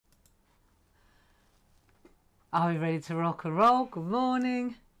Are we ready to rock and roll? Good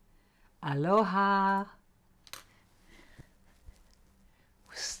morning. Aloha.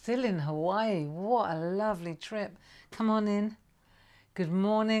 We're still in Hawaii. What a lovely trip. Come on in. Good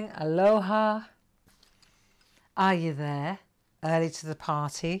morning. Aloha. Are you there? Early to the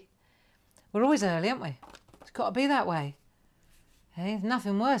party. We're always early, aren't we? It's got to be that way. Hey, there's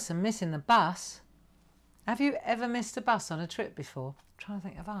nothing worse than missing the bus. Have you ever missed a bus on a trip before? I'm trying to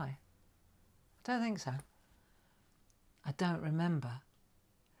think, have I? I don't think so. I don't remember.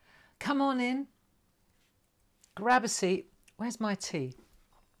 Come on in. Grab a seat. Where's my tea?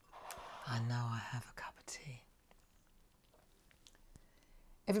 I know I have a cup of tea.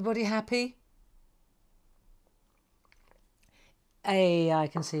 Everybody happy? Hey, I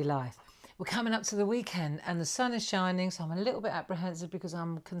can see life. We're coming up to the weekend and the sun is shining, so I'm a little bit apprehensive because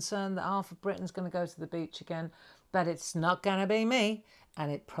I'm concerned that half of Britain's going to go to the beach again, but it's not going to be me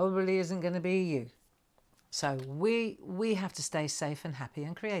and it probably isn't going to be you. So we have to stay safe and happy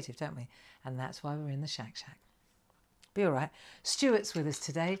and creative, don't we? And that's why we're in the SHAC. Be all right. Stuart's with us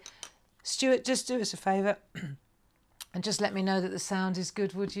today. Stuart, just do us a favour and just let me know that the sound is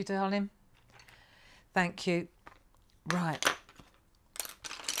good, would you, darling? Thank you. Right.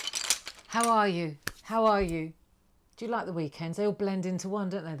 How are you? How are you? Do you like the weekends? They all blend into one,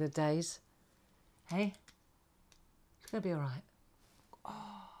 don't they, the days? Hey? It's going to be all right.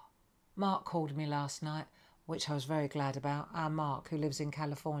 Oh, Mark called me last night, which I was very glad about. Our Mark, who lives in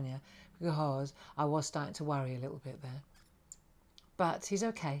California, because I was starting to worry a little bit there. But he's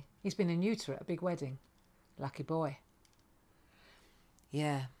okay. He's been in Utah at a big wedding. Lucky boy.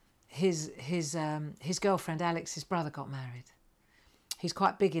 Yeah. His girlfriend, Alex, his brother got married. He's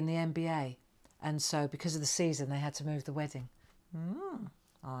quite big in the NBA, and so because of the season, they had to move the wedding.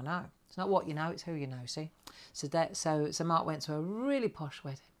 Oh no, it's not what you know, it's who you know. See, so Mark went to a really posh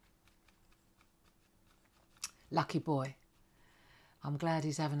wedding. Lucky boy. I'm glad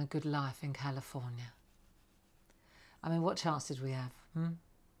he's having a good life in California. I mean, what chance did we have?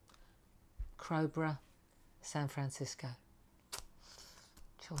 Crowborough, San Francisco.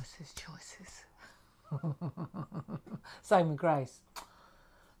 Choices. Same with Grace.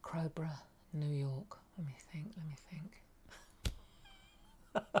 Crowborough, New York. Let me think.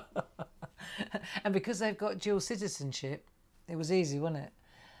 And because they've got dual citizenship, it was easy, wasn't it?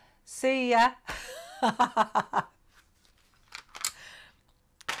 See ya.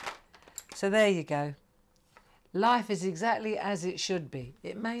 So there you go. Life is exactly as it should be.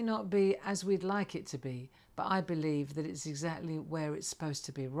 It may not be as we'd like it to be, but I believe that it's exactly where it's supposed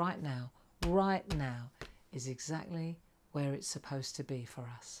to be right now. Right now is exactly where it's supposed to be for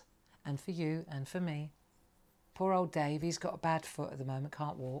us and for you and for me. Poor old Dave, he's got a bad foot at the moment,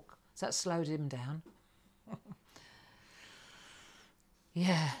 can't walk. So that slowed him down.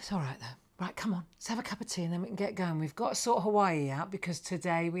 Yeah, it's all right though. Right, come on, let's have a cup of tea and then we can get going. We've got to sort Hawaii out because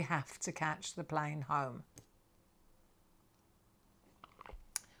today we have to catch the plane home.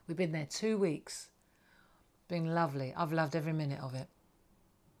 We've been there 2 weeks. Been lovely. I've loved every minute of it.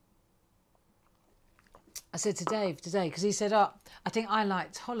 I said to Dave today, because he said, oh, I think I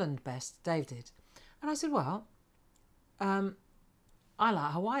liked Holland best, Dave did. And I said, well, I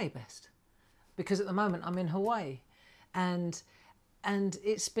like Hawaii best. Because at the moment I'm in Hawaii. And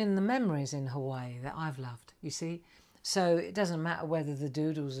it's been the memories in Hawaii that I've loved, you see. So it doesn't matter whether the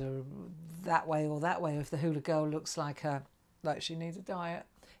doodles are that way or that way. If the hula girl looks like she needs a diet,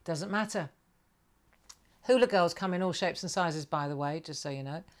 it doesn't matter. Hula girls come in all shapes and sizes, by the way, just so you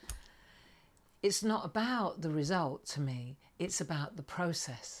know. It's not about the result to me, it's about the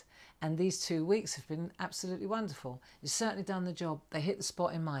process. And these 2 weeks have been absolutely wonderful. It's certainly done the job. They hit the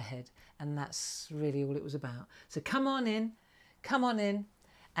spot in my head, and that's really all it was about. So come on in,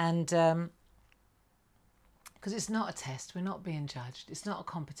 and because it's not a test, we're not being judged, it's not a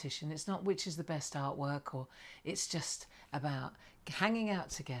competition, it's not which is the best artwork, or it's just about hanging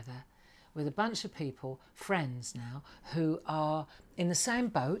out together with a bunch of people, friends now, who are in the same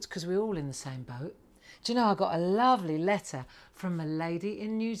boat, because we're all in the same boat. Do you know, I got a lovely letter from a lady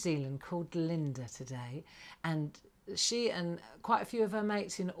in New Zealand called Linda today, and she and quite a few of her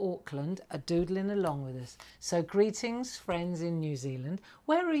mates in Auckland are doodling along with us. So greetings, friends in New Zealand.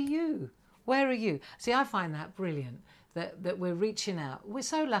 Where are you? Where are you? See, I find that brilliant, that we're reaching out. We're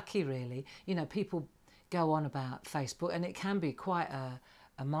so lucky, really. You know, people go on about Facebook, and it can be quite a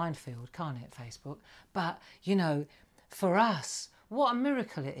minefield, can't it, Facebook? But, you know, for us, what a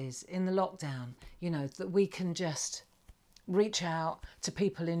miracle it is in the lockdown, you know, that we can just reach out to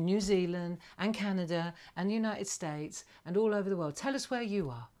people in New Zealand and Canada and the United States and all over the world. Tell us where you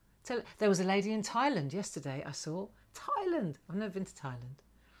are. There was a lady in Thailand yesterday I saw. Thailand. I've never been to Thailand.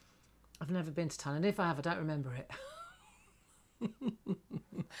 I've never been to Thailand. If I have, I don't remember it.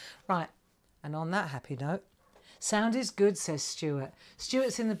 Right, and on that happy note, sound is good, says Stuart.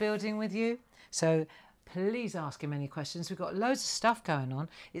 Stuart's in the building with you, so please ask him any questions. We've got loads of stuff going on.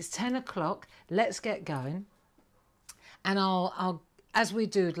 It's 10 o'clock. Let's get going. And I'll as we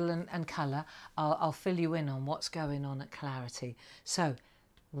doodle and colour, I'll fill you in on what's going on at Clarity. So,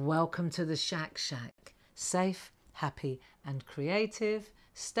 welcome to the SHAC. Safe, happy and creative.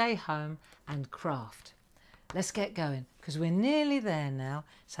 Stay home and craft. Let's get going because we're nearly there now.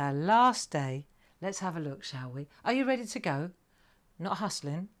 It's our last day. Let's have a look, shall we? Are you ready to go? Not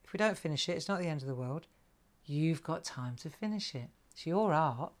hustling. If we don't finish it, it's not the end of the world. You've got time to finish it. It's your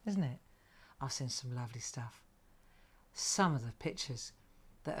art, isn't it? I've seen some lovely stuff. Some of the pictures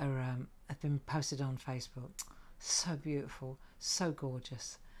that are have been posted on Facebook, so beautiful, so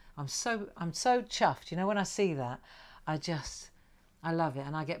gorgeous. I'm so chuffed. You know, when I see that, I love it,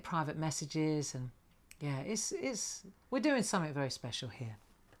 and I get private messages, and yeah, we're doing something very special here.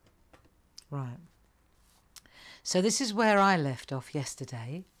 Right. So this is where I left off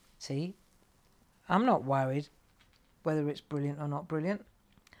yesterday. See, I'm not worried whether it's brilliant or not brilliant.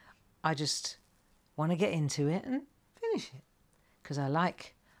 I just want to get into it and finish it because I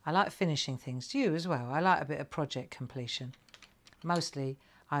like finishing things. Do you as well? I like a bit of project completion. Mostly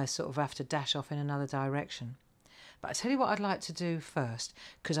I sort of have to dash off in another direction. But I tell you what I'd like to do first,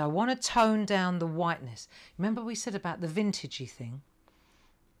 because I want to tone down the whiteness. Remember we said about the vintagey thing?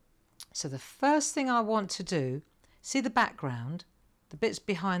 So the first thing I want to do, see the background, the bits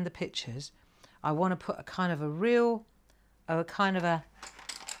behind the pictures, I want to put a kind of a real, a kind of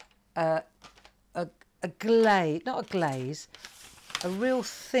a glaze, not a glaze, a real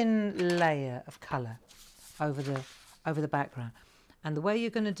thin layer of colour over the background. And the way you're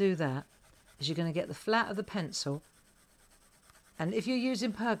going to do that is you're going to get the flat of the pencil, and if you're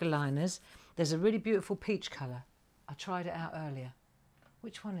using pergoliners, there's a really beautiful peach colour. I tried it out earlier.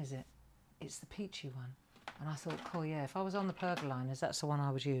 Which one is it? It's the peachy one. And I thought, cool, yeah, if I was on the pergoliners, that's the one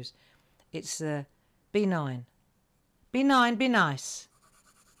I would use. It's the B9. B9, be nice.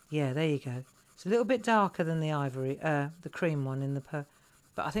 Yeah, there you go. It's a little bit darker than the ivory, the cream one in the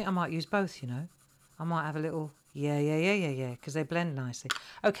but I think I might use both, you know. I might have a little, yeah, because they blend nicely.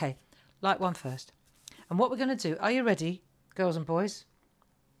 Okay, light one first. And what we're going to do, are you ready, girls and boys?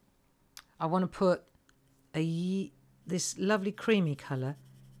 I want to put this lovely creamy colour.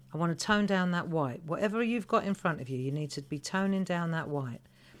 I want to tone down that white. Whatever you've got in front of you, you need to be toning down that white.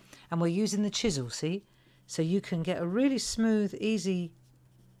 And we're using the chisel, see? So you can get a really smooth, easy...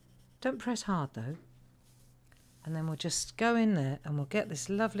 Don't press hard though. And then we'll just go in there and we'll get this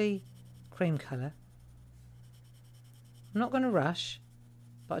lovely cream colour. I'm not going to rush,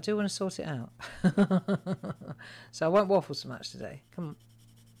 but I do want to sort it out. So I won't waffle so much today. Come on.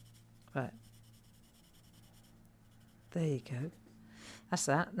 Right. There you go. That's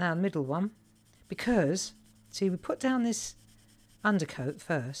that. Now the middle one. Because, see, we put down this undercoat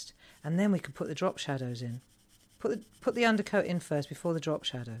first, and then we can put the drop shadows in. Put the undercoat in first before the drop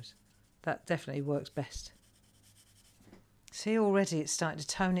shadows. That definitely works best. See, already it's starting to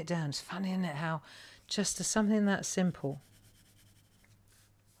tone it down. It's funny, isn't it, how just something that simple.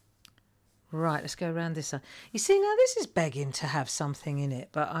 Right, let's go around this side. You see, now this is begging to have something in it,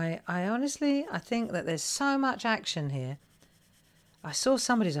 but I honestly, I think that there's so much action here. I saw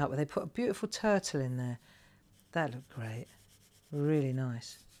somebody's art where they put a beautiful turtle in there. That looked great. Really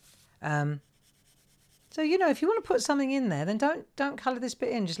nice. So, you know, if you want to put something in there, then don't colour this bit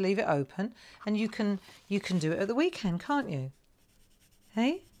in. Just leave it open, and you can do it at the weekend, can't you?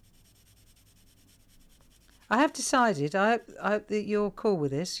 Hey? I have decided, I hope that you're cool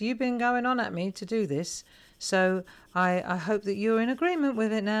with this. You've been going on at me to do this, so I hope that you're in agreement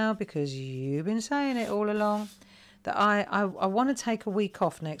with it now, because you've been saying it all along. That I want to take a week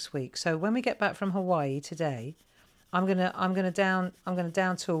off next week. So when we get back from Hawaii today, I'm gonna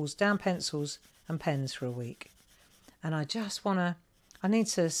down tools, down pencils and pens for a week, and I need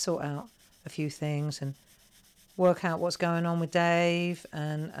to sort out a few things and work out what's going on with Dave,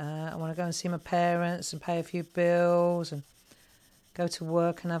 and I want to go and see my parents and pay a few bills and go to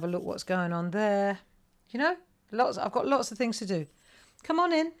work and have a look what's going on there. You know, I've got lots of things to do. Come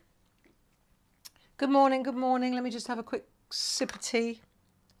on in. Good morning, good morning. Let me just have a quick sip of tea.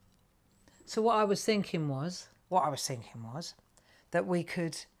 So what I was thinking was that we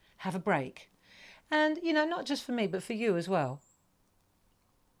could have a break. And, you know, not just for me, but for you as well.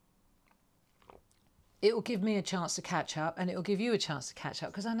 It will give me a chance to catch up, and it will give you a chance to catch up,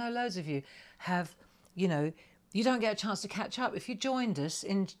 because I know loads of you have, you know, You don't get a chance to catch up. If you joined us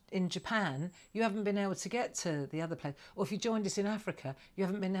in Japan, you haven't been able to get to the other place. Or if you joined us in Africa, you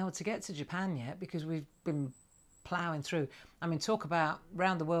haven't been able to get to Japan yet because we've been ploughing through. I mean, talk about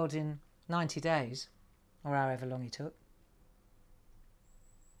round the world in 90 days or however long he took.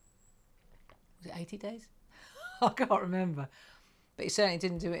 Was it 80 days? I can't remember. But he certainly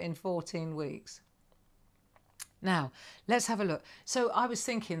didn't do it in 14 weeks. Now, let's have a look. So I was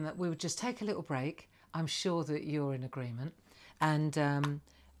thinking that we would just take a little break. I'm sure that you're in agreement. And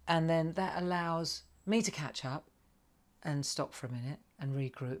then that allows me to catch up and stop for a minute and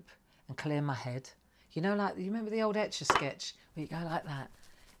regroup and clear my head. You know, like, you remember the old Etcher sketch where you go like that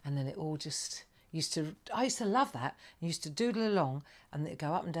and then it all just I used to love that. I used to doodle along and it'd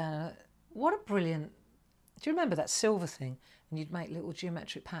go up and down. What a brilliant, do you remember that silver thing? And you'd make little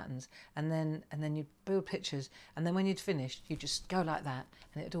geometric patterns and then you'd build pictures. And then when you'd finished, you'd just go like that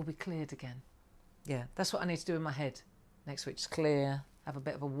and it'd all be cleared again. Yeah, that's what I need to do in my head next week. Just clear, have a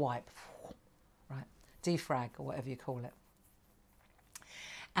bit of a wipe, right? Defrag or whatever you call it.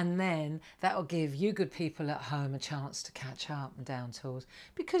 And then that'll give you good people at home a chance to catch up and down tools.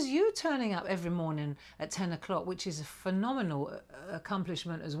 Because you turning up every morning at 10 o'clock, which is a phenomenal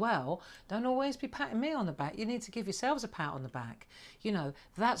accomplishment as well, don't always be patting me on the back. You need to give yourselves a pat on the back. You know,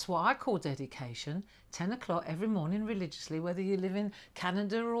 that's what I call dedication. 10 o'clock every morning religiously, whether you live in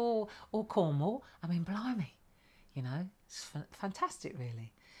Canada or Cornwall. I mean, blimey, you know, it's fantastic,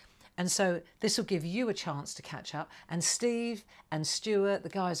 really. And so this will give you a chance to catch up. And Steve and Stuart, the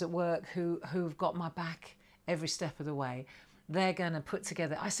guys at work who've got my back every step of the way, they're going to put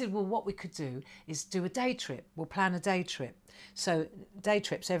together. I said, well, what we could do is do a day trip. We'll plan a day trip. So day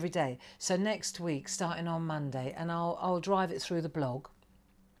trips every day. So next week, starting on Monday, and I'll drive it through the blog.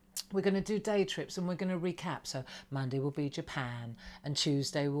 We're going to do day trips and we're going to recap. So Monday will be Japan and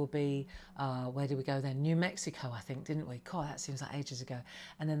Tuesday will be, where did we go then? New Mexico, I think, didn't we? God, that seems like ages ago.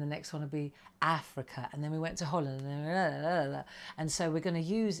 And then the next one will be Africa. And then we went to Holland. And so we're going to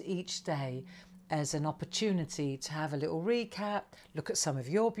use each day as an opportunity to have a little recap, look at some of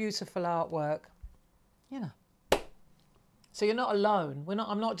your beautiful artwork, you know. So you're not alone.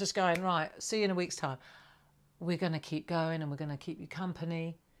 I'm not just going, right, see you in a week's time. We're going to keep going and we're going to keep you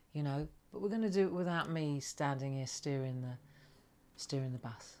company. You know, but we're going to do it without me standing here steering the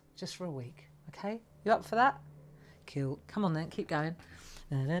bus, just for a week. Okay, you up for that? Cool. Come on then, keep going.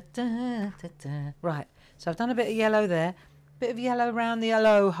 Right. So I've done a bit of yellow there, bit of yellow around the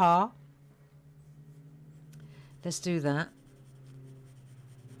Aloha. Let's do that.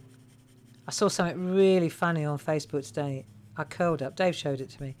 I saw something really funny on Facebook today. I curled up. Dave showed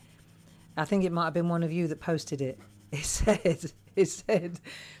it to me. I think it might have been one of you that posted it. It said,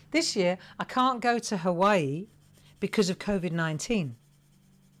 this year I can't go to Hawaii because of COVID-19.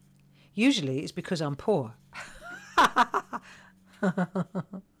 Usually it's because I'm poor.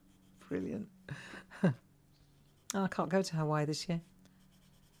 Brilliant. Oh, I can't go to Hawaii this year.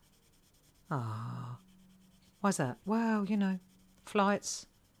 Ah, why's that? Well, you know, flights,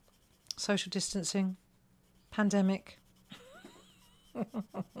 social distancing, pandemic.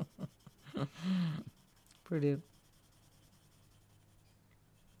 Brilliant.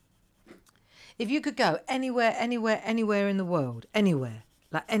 If you could go anywhere in the world, anywhere,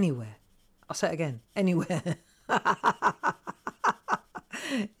 like anywhere, I'll say it again, anywhere.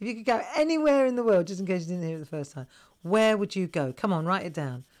 If you could go anywhere in the world, just in case you didn't hear it the first time, where would you go? Come on, write it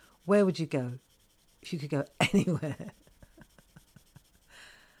down. Where would you go if you could go anywhere?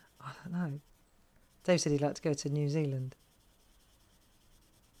 I don't know. Dave said he'd like to go to New Zealand.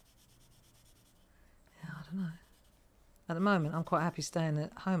 Yeah, I don't know. At the moment, I'm quite happy staying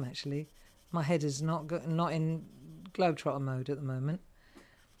at home, actually. My head is not in globetrotter mode at the moment.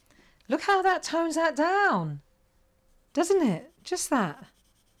 Look how that tones that down, doesn't it? Just that.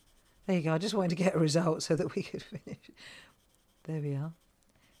 There you go. I just wanted to get a result so that we could finish. There we are.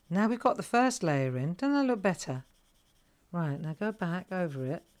 Now we've got the first layer in. Doesn't that look better? Right, now go back over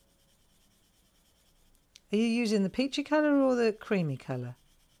it. Are you using the peachy colour or the creamy colour?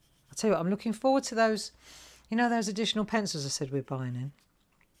 I'll tell you what, I'm looking forward to those, you know, those additional pencils I said we're buying in.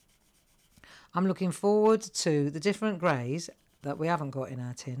 I'm looking forward to the different greys that we haven't got in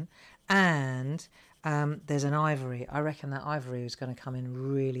our tin. And there's an ivory. I reckon that ivory is going to come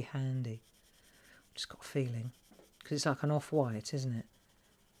in really handy. Just got a feeling. Because it's like an off-white, isn't it?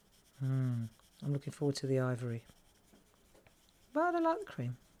 I'm looking forward to the ivory. But I like the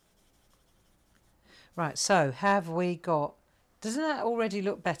cream. Right, so have we got... Doesn't that already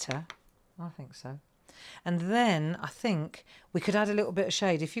look better? I think so. And then I think we could add a little bit of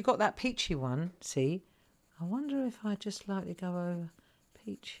shade. If you've got that peachy one, see, I wonder if I just lightly go over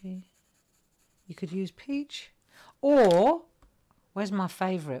peachy. You could use peach Or, where's my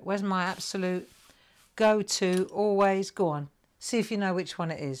favourite? Where's my absolute go-to, always? Go on, see if you know which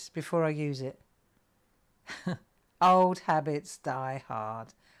one it is before I use it. Old habits die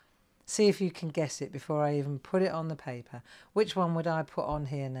hard. See if you can guess it before I even put it on the paper. Which one would I put on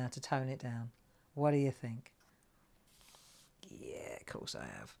here now to tone it down? What do you think? Yeah, of course I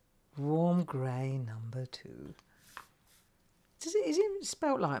have. Warm grey number 2. Is it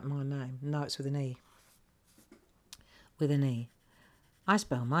spelt like my name? No, it's with an E. With an E. I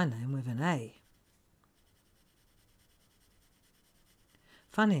spell my name with an A.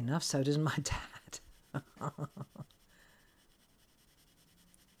 Funny enough, so does my dad.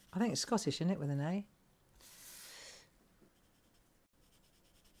 I think it's Scottish, isn't it, with an A?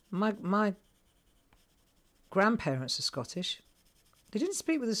 My grandparents are Scottish. They didn't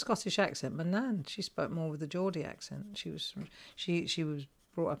speak with a Scottish accent. My nan, she spoke more with a Geordie accent. She was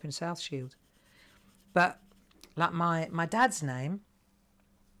brought up in South Shield. But like my dad's name,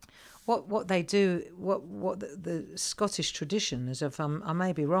 what they do, what the Scottish tradition is, if I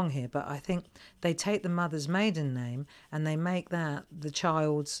may be wrong here, but I think they take the mother's maiden name and they make that the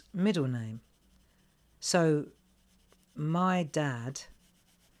child's middle name. So my dad,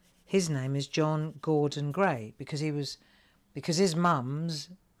 his name is John Gordon Gray because his mum's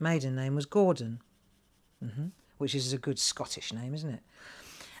maiden name was Gordon, which is a good Scottish name, isn't it?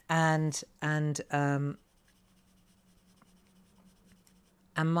 And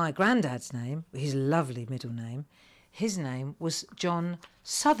my granddad's name, his lovely middle name, his name was John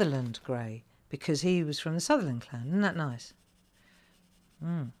Sutherland Gray because he was from the Sutherland clan. Isn't that nice?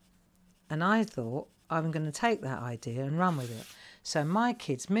 And I thought I'm going to take that idea and run with it. So my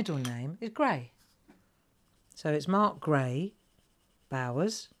kid's middle name is Gray. So it's Mark Gray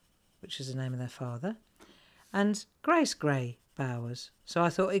Bowers, which is the name of their father, and Grace Gray Bowers. So I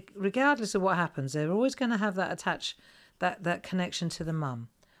thought, regardless of what happens, they're always going to have that attach, that connection to the mum,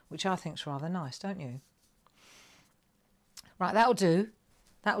 which I think's rather nice, don't you? Right, that'll do.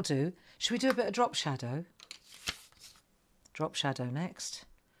 That'll do. Should we do a bit of drop shadow? Drop shadow next.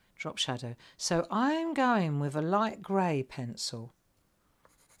 Drop shadow. So I'm going with a light grey pencil,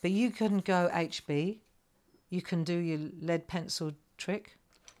 but you can go HB. You can do your lead pencil trick.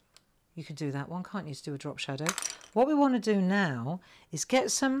 You can do that one, can't you, to do a drop shadow? What we want to do now is get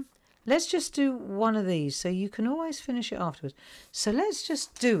some, let's just do one of these so you can always finish it afterwards. So let's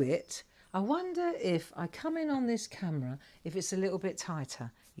just do it. I wonder if I come in on this camera, if it's a little bit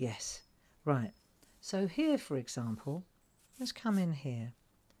tighter. Yes. Right. So here, for example, let's come in here.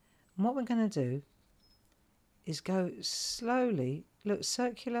 And what we're going to do is go slowly, look,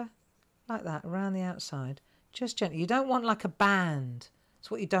 circular, like that, around the outside. Just gently. You don't want like a band.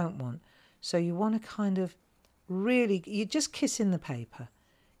 That's what you don't want. So you want to kind of really, you just kiss in the paper,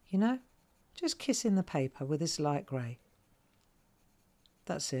 you know? Just kiss in the paper with this light grey.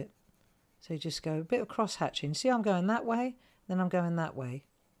 That's it. So you just go a bit of cross hatching. See, I'm going that way, then I'm going that way.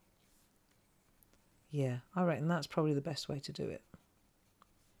 Yeah, I reckon that's probably the best way to do it.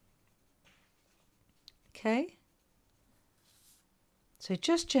 Okay? So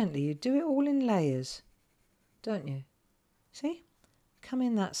just gently, you do it all in layers, don't you? See? Come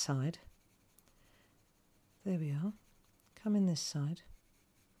in that side. There we are. Come in this side.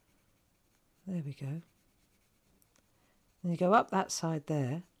 There we go. Then you go up that side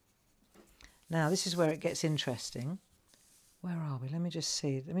there. Now this is where it gets interesting. Where are we? Let me just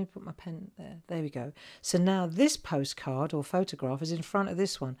see. Let me put my pen there. There we go. So now this postcard or photograph is in front of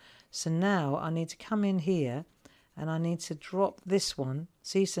this one. So now I need to come in here and I need to drop this one.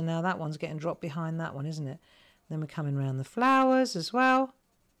 See, so now that one's getting dropped behind that one, isn't it? Then we're coming around the flowers as well.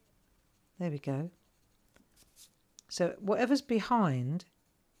 There we go. So whatever's behind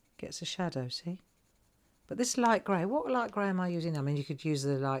gets a shadow, see? But this light grey, what light grey am I using? I mean, you could use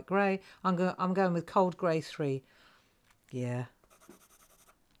the light grey. I'm going with cold grey 3. Yeah,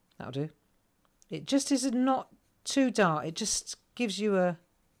 that'll do. It just is not too dark. It just gives you a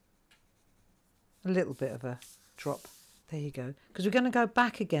little bit of a drop. There you go. Because we're going to go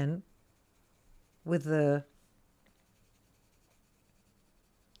back again with the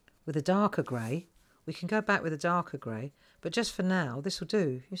darker grey. We can go back with a darker grey, but just for now, this will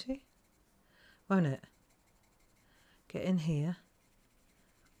do. You see? Won't it? Get in here.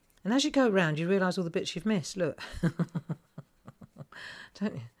 And as you go around, you realise all the bits you've missed. Look.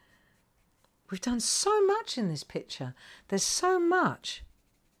 Don't you? We've done so much in this picture. There's so much,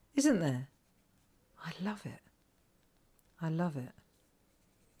 isn't there? I love it. I love it.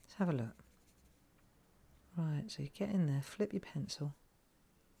 Let's have a look. Right, so you get in there, flip your pencil.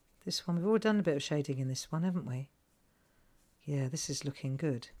 This one, we've already done a bit of shading in this one, haven't we? Yeah, this is looking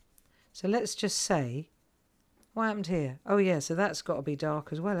good. So let's just say What happened here? Oh yeah, so that's got to be dark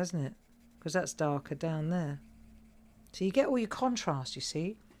as well, hasn't it? Because that's darker down there. So you get all your contrast, you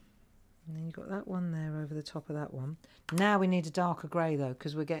see. And then you've got that one there over the top of that one. Now we need a darker grey though,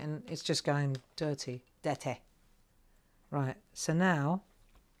 because we're getting, it's just going dirty. Dirty. Right, so now,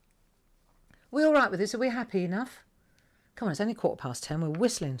 we all right with this? Are we happy enough? Come on, it's only 10:15. We're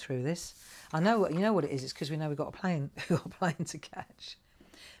whistling through this. I know what, you know what it is. It's because we know we've got a plane, to catch.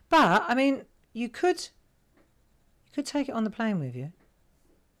 But I mean, you could take it on the plane with you.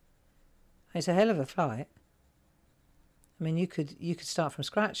 It's a hell of a flight. I mean, you could start from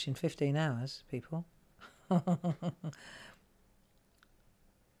scratch in 15 hours, people. What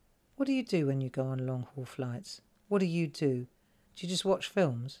do you do when you go on long haul flights? What do you do? Do you just watch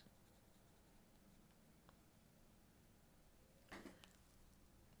films?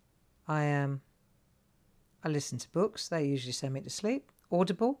 I listen to books. They usually send me to sleep.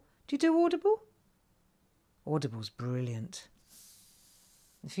 Audible. Do you do Audible? Audible's brilliant.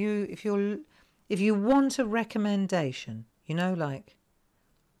 If you want a recommendation, you know, like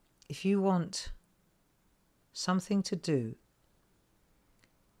if you want something to do,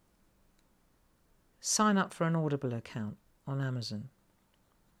 sign up for an Audible account on Amazon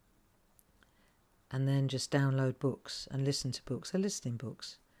and then just download books and listen to books. They're listening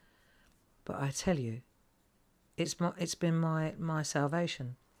books. But I tell you, it's been my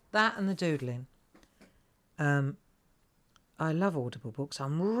salvation. That and the doodling. I love Audible books.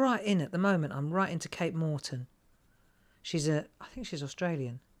 I'm right in at the moment. I'm right into Kate Morton. I think she's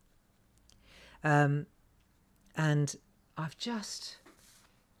Australian. And I've just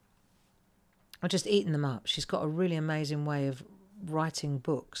eaten them up. She's got a really amazing way of writing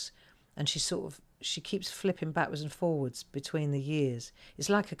books, and she keeps flipping backwards and forwards between the years. It's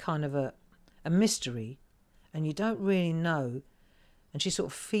like a kind of a mystery, and you don't really know. And she sort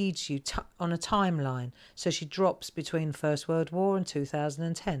of feeds you on a timeline. So she drops between First World War and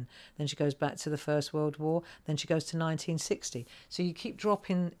 2010. Then she goes back to the First World War. Then she goes to 1960. So you keep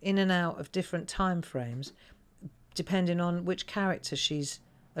dropping in and out of different time frames, depending on which character she's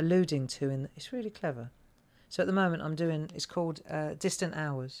alluding to. And it's really clever. So at the moment I'm doing, it's called Distant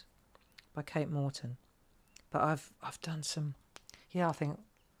Hours by Kate Morton. But I've done some, yeah, I think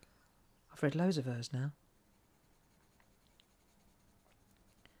I've read loads of hers now.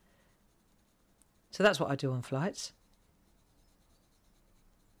 So that's what I do on flights.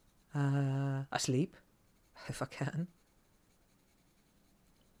 I sleep, if I can.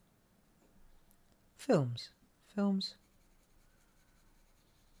 Films. What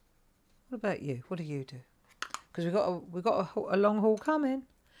about you? What do you do? Because we've got a long haul coming.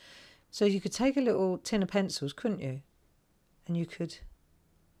 So you could take a little tin of pencils, couldn't you? And you could.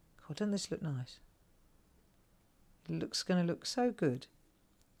 God, doesn't this look nice? It's going to look so good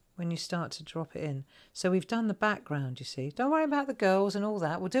when you start to drop it in. So we've done the background, you see. Don't worry about the girls and all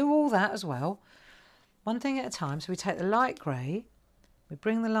that. We'll do all that as well. One thing at a time. So we take the light grey. We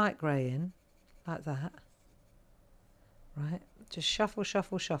bring the light grey in like that. Right. Just shuffle,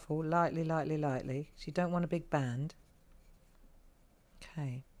 shuffle, shuffle. Lightly, lightly, lightly. So you don't want a big band.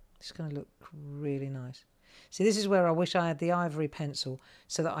 Okay. It's going to look really nice. See, this is where I wish I had the ivory pencil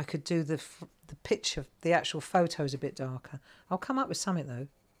so that I could do the picture, the actual photos a bit darker. I'll come up with something though.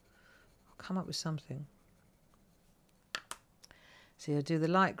 Come up with something. So you do the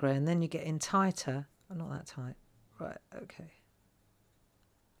light grey and then you get in tighter. Oh, not that tight. Right, okay.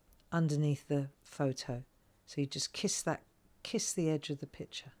 Underneath the photo. So you just kiss the edge of the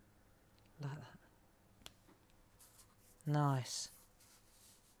picture. Like that. Nice.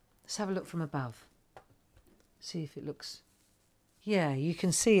 Let's have a look from above. See if it looks... Yeah, you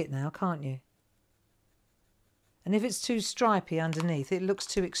can see it now, can't you? And if it's too stripy underneath, it looks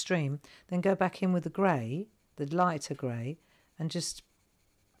too extreme, then go back in with the grey, the lighter grey, and just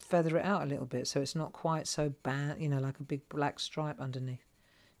feather it out a little bit so it's not quite so bad, you know, like a big black stripe underneath.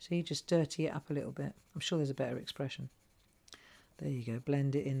 So you just dirty it up a little bit. I'm sure there's a better expression. There you go,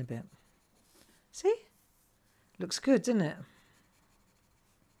 blend it in a bit. See? Looks good, doesn't it?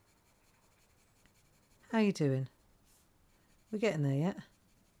 How you doing? We're getting there yet?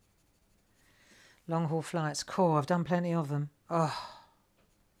 Long haul flights, cool. I've done plenty of them. Oh,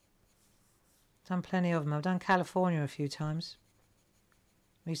 done plenty of them. I've done California a few times.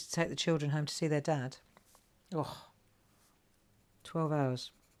 We used to take the children home to see their dad. Oh, 12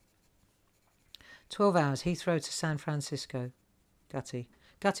 hours. 12 hours, Heathrow to San Francisco. Gutty.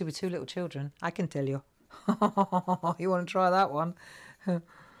 Gutty with 2 little children, I can tell you. You want to try that one?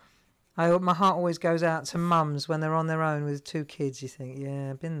 My heart always goes out to mums when they're on their own with 2 kids. You think,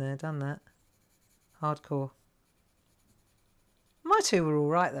 yeah, been there, done that. Hardcore. My 2 were all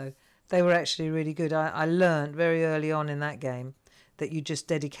right though. They were actually really good. I learned very early on in that game that you just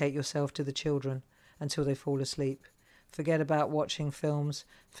dedicate yourself to the children until they fall asleep. Forget about watching films.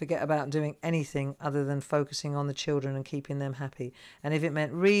 Forget about doing anything other than focusing on the children and keeping them happy. And if it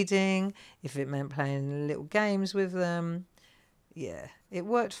meant reading, if it meant playing little games with them, yeah, it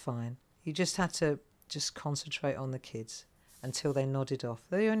worked fine. You just had to just concentrate on the kids until they nodded off.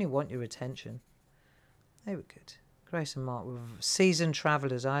 They only want your attention. They were good. Grace and Mark were seasoned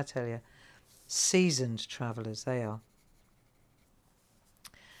travellers, I tell you. Seasoned travellers, they are.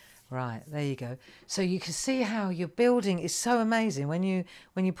 Right, there you go. So you can see how your building is so amazing when you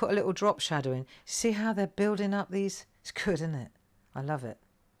put a little drop shadow in. See how they're building up these? It's good, isn't it? I love it.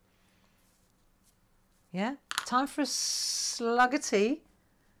 Yeah? Time for a slug of tea.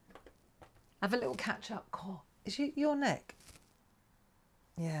 Have a little catch-up. Oh, is your neck?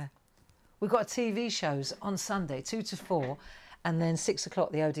 Yeah. We've got TV shows on Sunday, 2 to 4, and then 6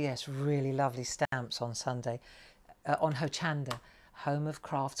 o'clock the ODS. Really lovely stamps on Sunday on Hochanda, Home of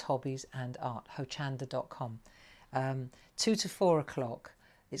Crafts, Hobbies and Art, hochanda.com. 2 to 4 o'clock,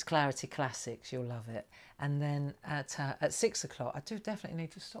 it's Clarity Classics, you'll love it. And then at 6 o'clock, I do definitely need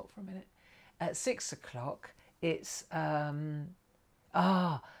to stop for a minute. At 6 o'clock, it's the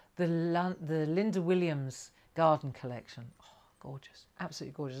Linda Williams Garden Collection. Oh, gorgeous,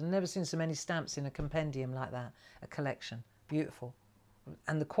 absolutely gorgeous. I've never seen so many stamps in a compendium like that, a collection. Beautiful.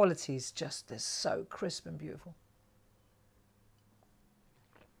 And the quality is just, they're so crisp and beautiful.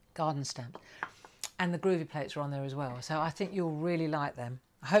 Garden stamp. And the groovy plates are on there as well. So I think you'll really like them.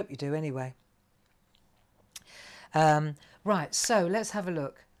 I hope you do anyway. Right, so let's have a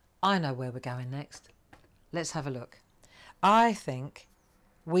look. I know where we're going next. Let's have a look. I think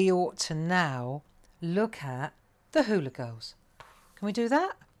we ought to now look at the Hula Girls. Can we do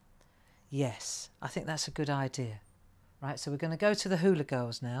that? Yes, I think that's a good idea. Right, so we're going to go to the Hula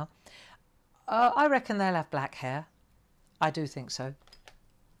Girls now. I reckon they'll have black hair. I do think so.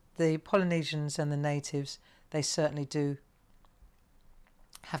 The Polynesians and the natives, they certainly do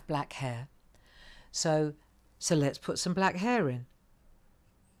have black hair. So let's put some black hair in.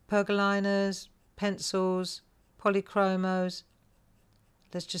 Pergoliners, pencils, polychromos.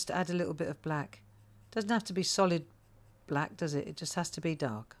 Let's just add a little bit of black. Doesn't have to be solid black, does it? It just has to be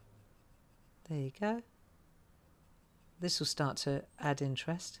dark. There you go. This will start to add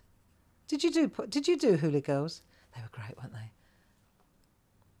interest. Did you do Hula Girls? They were great, weren't they?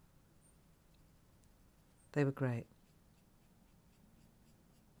 They were great.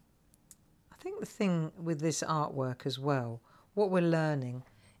 I think the thing with this artwork as well, what we're learning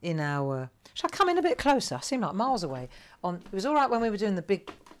in our... Shall I come in a bit closer? I seem like miles away. It was all right when we were doing the big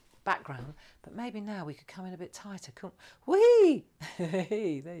background, but maybe now we could come in a bit tighter. Whee! There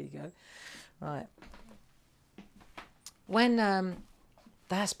you go. Right. When...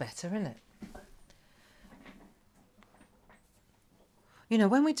 that's better, isn't it? You know,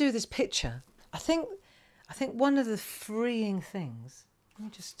 when we do this picture, I think one of the freeing things, let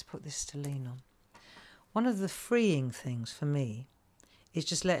me just put this to lean on. One of the freeing things for me is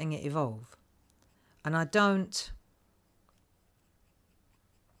just letting it evolve. And I don't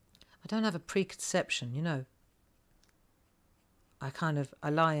have a preconception, you know. I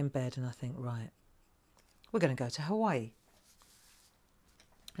lie in bed and I think, right, we're going to go to Hawaii.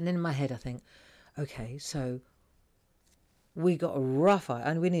 And then in my head I think, okay, so we got a rough idea,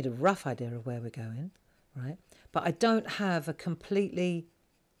 and we need a rough idea of where we're going. Right, but I don't have a completely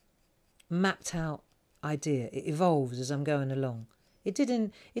mapped out idea. It evolves as I'm going along. It did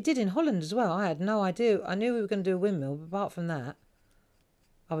in Holland as well. I had no idea. I knew we were going to do a windmill, but apart from that,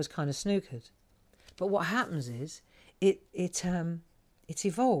 I was kind of snookered. But what happens is it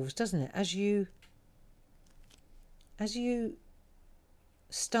evolves, doesn't it? As you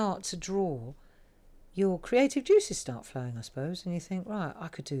start to draw, your creative juices start flowing, I suppose, and you think, right, I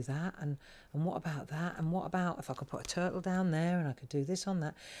could do that, and what about that, and what about if I could put a turtle down there, and I could do this on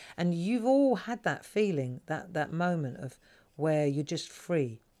that. And you've all had that feeling, that moment of where you're just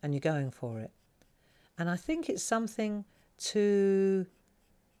free and you're going for it. And I think it's something to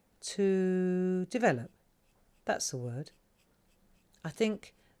develop. That's the word. I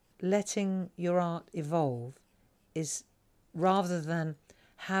think letting your art evolve is, rather than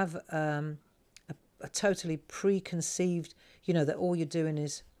have a totally preconceived, you know, that all you're doing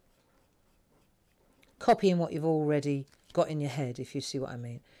is copying what you've already got in your head, if you see what I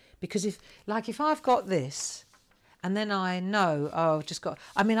mean. Because if I've got this and then I know, oh, I've just got,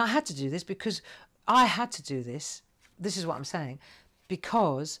 I mean, I had to do this because I had to do this. This is what I'm saying.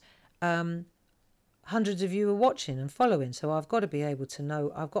 Because hundreds of you are watching and following, so I've got to be able to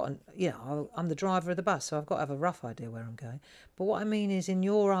know. I'm the driver of the bus, so I've got to have a rough idea where I'm going. But what I mean is, in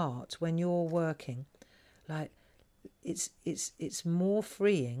your art, when you're working, like it's more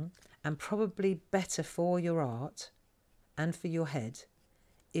freeing and probably better for your art and for your head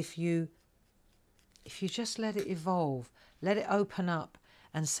if you just let it evolve, let it open up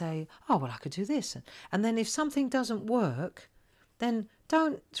and say, oh, well, I could do this. And then if something doesn't work, then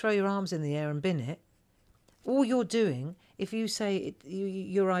don't throw your arms in the air and bin it. All you're doing, if you say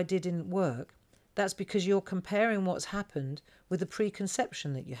your idea didn't work, that's because you're comparing what's happened with the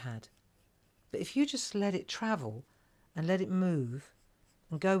preconception that you had. But if you just let it travel and let it move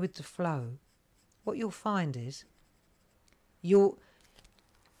and go with the flow, what you'll find is you'll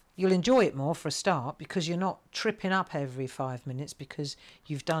enjoy it more for a start, because you're not tripping up every 5 minutes because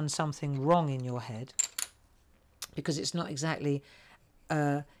you've done something wrong in your head, because it's not exactly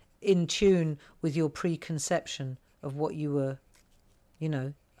in tune with your preconception of what you were,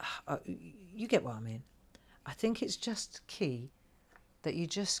 you get what I mean. I think it's just key that you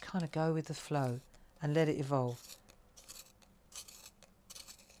just kind of go with the flow and let it evolve.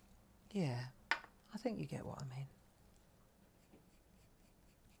 Yeah, I think you get what I mean.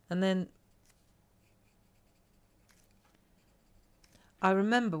 And then I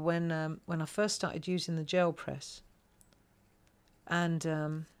remember when I first started using the gel press, and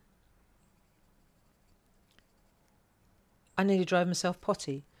I nearly drove myself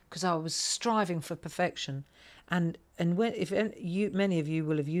potty because I was striving for perfection. And many of you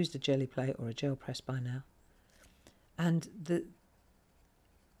will have used a jelly plate or a gel press by now, and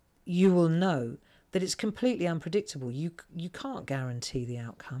you will know that it's completely unpredictable. You can't guarantee the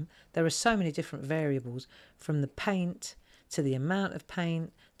outcome. There are so many different variables, from the paint to the amount of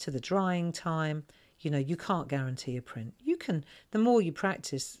paint to the drying time. You can't guarantee a print. You can, the more you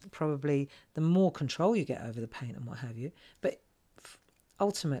practice, probably the more control you get over the paint and what have you. But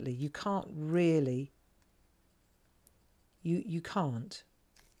ultimately, you can't really, you can't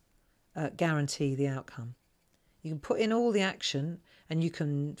guarantee the outcome. You can put in all the action and you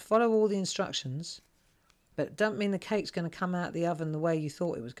can follow all the instructions, but it doesn't mean the cake's going to come out the oven the way you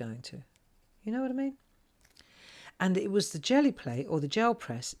thought it was going to. You know what I mean? And it was the jelly plate or the gel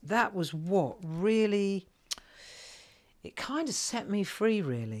press, that was what really, it kind of set me free,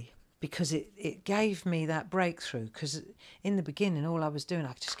 really, because it gave me that breakthrough. Because in the beginning, all I was doing,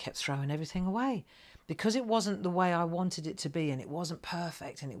 I just kept throwing everything away because it wasn't the way I wanted it to be, and it wasn't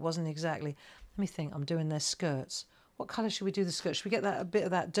perfect, and it wasn't exactly, let me think, I'm doing their skirts. What colour should we do the skirt? Should we get a bit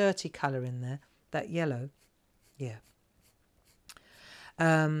of that dirty colour in there, that yellow? Yeah.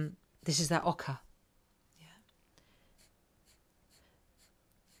 This is that ochre.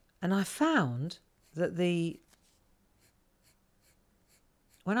 And I found that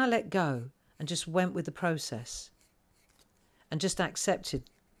when I let go and just went with the process and just accepted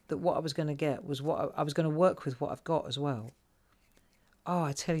that what I was going to get was what I was going to work with, what I've got as well. Oh,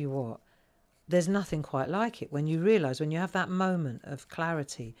 I tell you what, there's nothing quite like it when you realise, when you have that moment of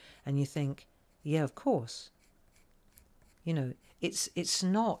clarity and you think, yeah, of course. It's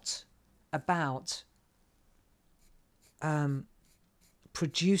not about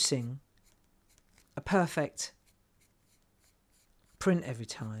producing a perfect print every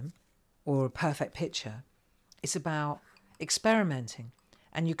time or a perfect picture. It's about experimenting,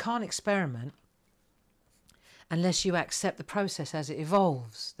 and you can't experiment unless you accept the process as it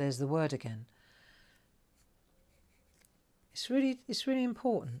evolves. There's the word again. It's really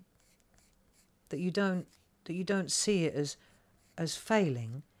important that you don't see it as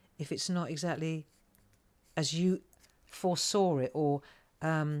failing if it's not exactly as you foresaw it, or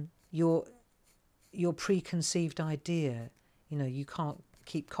your preconceived idea. You can't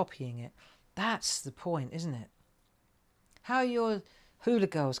keep copying it. That's the point, isn't it? How are your hula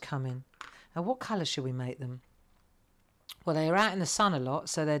girls coming? Now, what colour should we make them? Well, they're out in the sun a lot,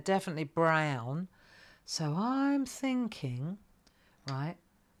 so they're definitely brown. So I'm thinking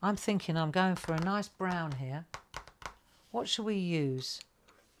I'm going for a nice brown here. What shall we use?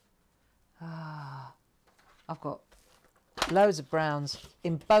 I've got loads of browns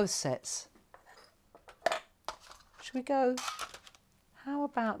in both sets. Should we go? How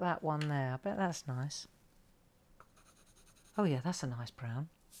about that one there? I bet that's nice. Oh yeah, that's a nice brown.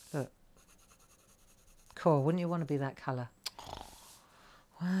 Look. Cool, wouldn't you want to be that colour?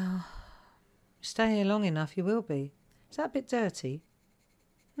 Well, stay here long enough, you will be. Is that a bit dirty?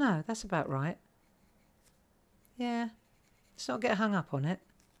 No, that's about right. Yeah, let's not get hung up on it.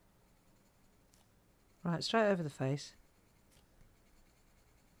 Right, straight over the face.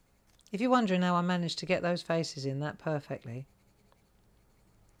 If you're wondering how I managed to get those faces in that perfectly,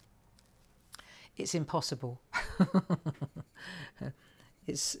 it's impossible.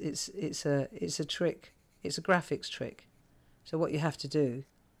 It's a trick. It's a graphics trick. So what you have to do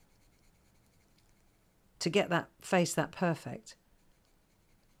to get that face that perfect,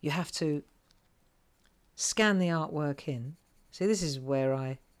 you have to scan the artwork in. See, this is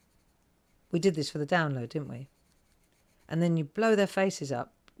where we did this for the download, didn't we? And then you blow their faces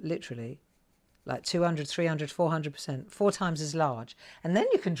up, literally, like 200, 300, 400%, 4 times as large. And then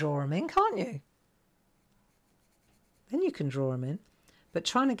you can draw them in, can't you? Then you can draw them in. But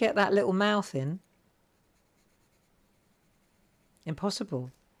trying to get that little mouth in,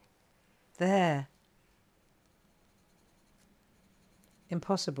 impossible. There.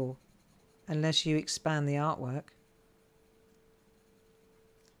 Impossible. Unless you expand the artwork.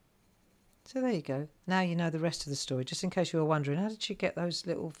 So there you go. Now you know the rest of the story. Just in case you were wondering, how did she get those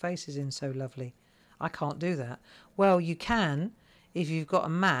little faces in so lovely? I can't do that. Well, you can if you've got a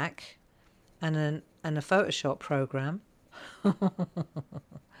Mac and a Photoshop program. There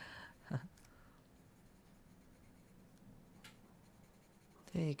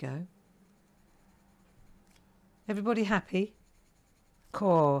you go. Everybody happy?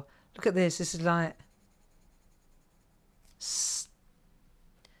 Cool. Look at this. This is like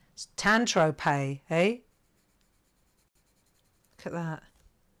Tantropay, eh? Look at that.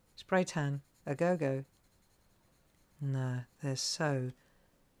 Spray tan. A go-go. No, they're so...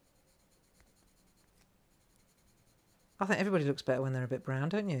 I think everybody looks better when they're a bit brown,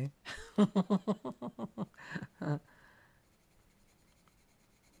 don't you?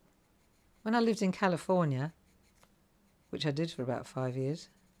 When I lived in California, which I did for about 5 years,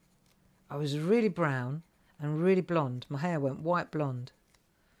 I was really brown and really blonde. My hair went white blonde.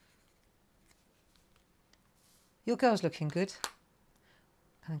 Your girl's looking good.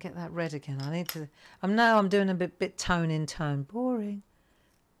 Can I get that red again? I need to... I'm doing a bit tone in tone. Boring.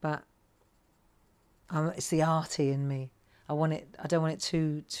 But it's the arty in me. I don't want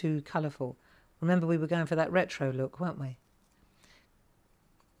it too colourful. Remember we were going for that retro look, weren't we?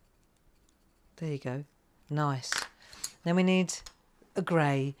 There you go. Nice. Then we need a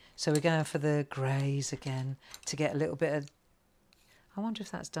grey. So we're going for the greys again to get a little bit of... I wonder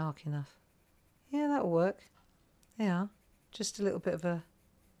if that's dark enough. Yeah, that'll work. Yeah, just a little bit of a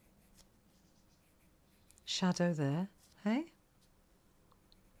shadow there. Hey?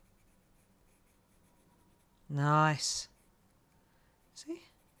 Nice. See?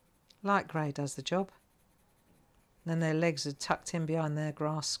 Light grey does the job. Then their legs are tucked in behind their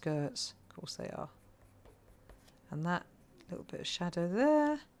grass skirts. Of course they are. And that little bit of shadow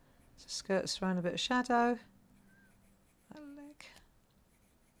there. So skirt's throwing a bit of shadow. That leg.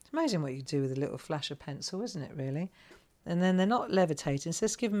 It's amazing what you do with a little flash of pencil, isn't it, really? And then they're not levitating, so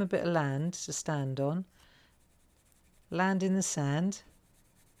let's give them a bit of land to stand on. Land in the sand.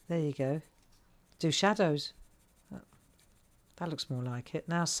 There you go. Do shadows. That looks more like it.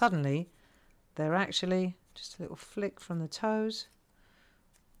 Now suddenly they're actually just a little flick from the toes.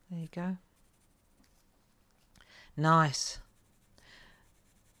 There you go. Nice.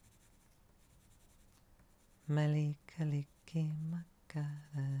 The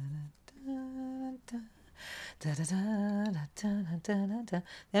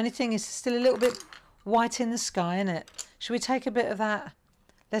only thing is still a little bit white in the sky, isn't it? Should we take a bit of that?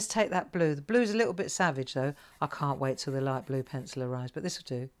 Let's take that blue. The blue's a little bit savage though. I can't wait till the light blue pencil arrives, but this will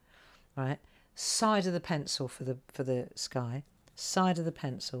do. Right. Side of the pencil for the sky. Side of the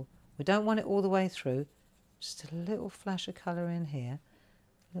pencil. We don't want it all the way through. Just a little flash of colour in here.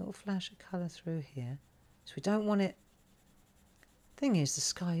 A little flash of colour through here. So we don't want it... Thing is, the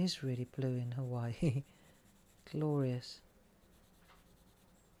sky is really blue in Hawaii. Glorious.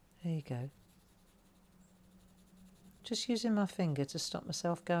 There you go. Just using my finger to stop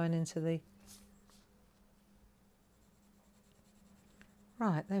myself going into the...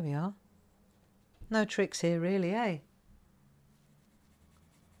 Right, there we are. No tricks here really, eh?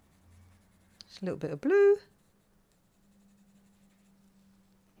 Just a little bit of blue.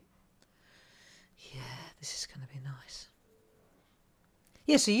 Yeah, this is going to be nice.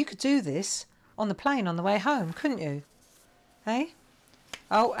 Yeah, so you could do this on the plane on the way home, couldn't you? Hey?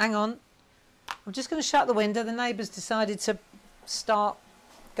 Oh, hang on. I'm just going to shut the window. The neighbours decided to start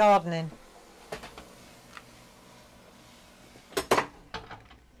gardening.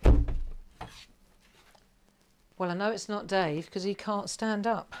 Well, I know it's not Dave because he can't stand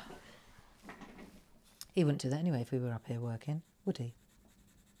up. He wouldn't do that anyway if we were up here working, would he?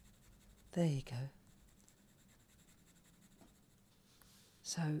 There you go.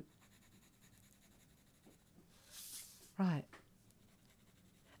 So, right.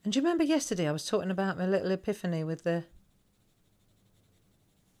 And do you remember yesterday I was talking about my little epiphany with the...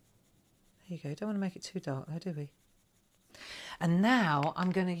 There you go. You don't want to make it too dark though, do we? And now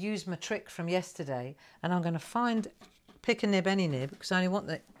I'm going to use my trick from yesterday, and I'm going to pick a nib, any nib, because I only want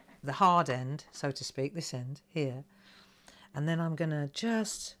the hard end, so to speak, this end here. And then I'm going to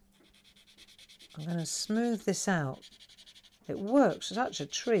smooth this out. It works such a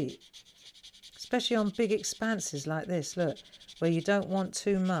treat, especially on big expanses like this, look, where you don't want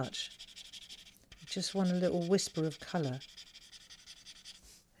too much. You just want a little whisper of colour.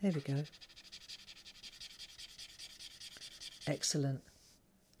 There we go. Excellent.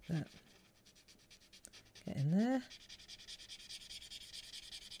 Look. Get in there.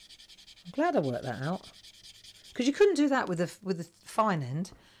 I'm glad I worked that out, because you couldn't do that with the fine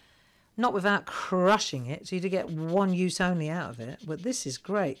end, not without crushing it, so you'd get one use only out of it. But this is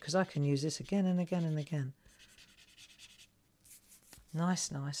great because I can use this again and again and again.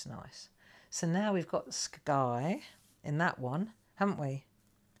 Nice, nice, nice. So now we've got the sky in that one, haven't we?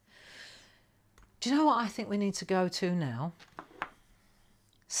 Do you know what I think we need to go to now?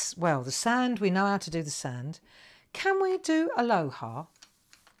 Well, the sand, we know how to do the sand. Can we do Aloha?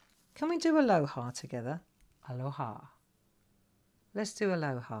 Can we do Aloha together? Aloha. Let's do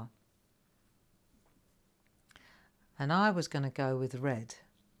Aloha. And I was going to go with red.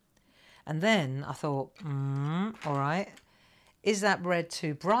 And then I thought, all right, is that red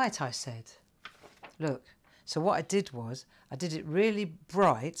too bright, I said. Look, so what I did was, I did it really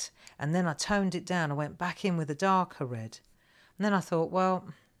bright, and then I toned it down. I went back in with a darker red. And then I thought, well,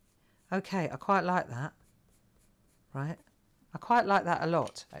 okay, I quite like that, right? I quite like that a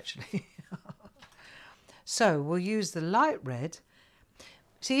lot, actually. So we'll use the light red.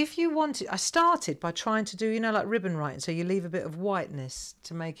 See, if you wanted, I started by trying to do, you know, like ribbon writing, so you leave a bit of whiteness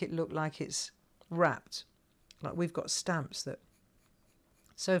to make it look like it's wrapped. Like we've got stamps that,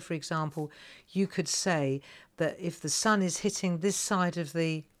 so for example, you could say that if the sun is hitting this side of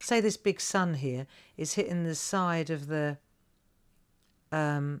the, say this big sun here is hitting the side of the,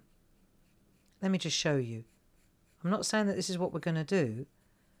 let me just show you. I'm not saying that this is what we're going to do,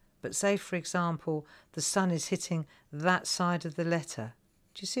 but say for example, the sun is hitting that side of the letter.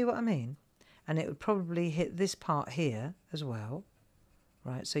 Do you see what I mean? And it would probably hit this part here as well,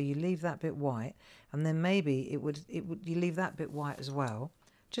 right? So you leave that bit white, and then maybe it would you leave that bit white as well.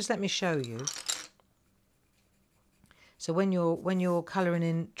 Just let me show you. So when you're colouring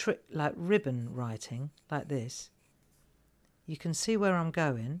in like ribbon writing like this, you can see where I'm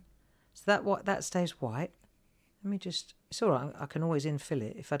going. So that stays white. Let me just. It's all right. I can always infill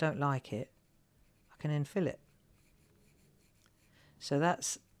it if I don't like it. I can infill it. So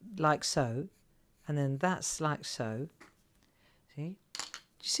that's like so, and then that's like so. See?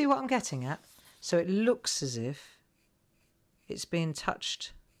 Do you see what I'm getting at? So it looks as if it's being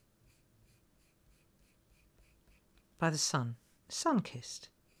touched by the sun, sun-kissed.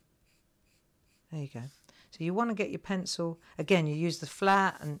 There you go. So you want to get your pencil, again, you use the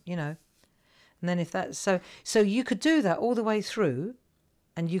flat and, you know, and then if that's, so you could do that all the way through,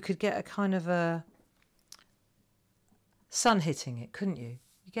 and you could get a kind of a sun hitting it, couldn't you?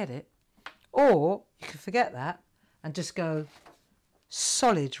 You get it? Or you could forget that and just go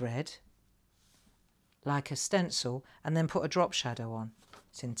solid red, like a stencil, and then put a drop shadow on.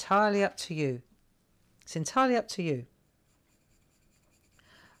 It's entirely up to you. It's entirely up to you.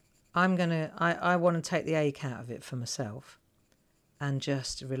 I want to take the ache out of it for myself and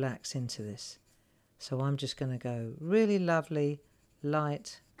just relax into this. So I'm just going to go really lovely,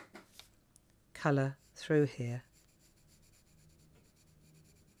 light colour through here.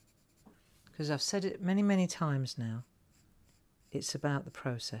 Because I've said it many, many times now, it's about the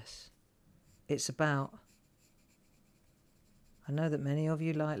process. It's about, I know that many of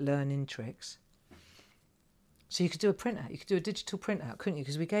you like learning tricks. So you could do a printout, you could do a digital printout, couldn't you?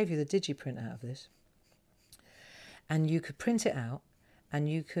 Because we gave you the digi printout of this. And you could print it out and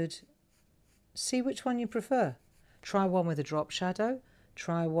you could see which one you prefer. Try one with a drop shadow,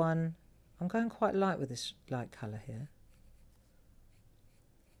 try one, I'm going quite light with this light colour here.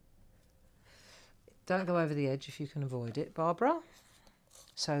 Don't go over the edge if you can avoid it, Barbara.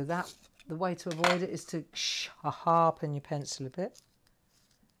 So the way to avoid it is to sharpen your pencil a bit.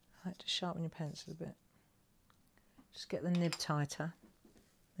 I like to sharpen your pencil a bit. Just get the nib tighter.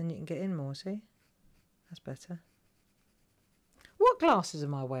 Then you can get in more, see? That's better. What glasses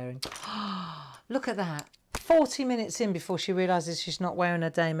am I wearing? Look at that. 40 minutes in before she realises she's not wearing her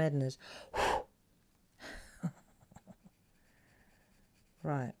Dame Edna's.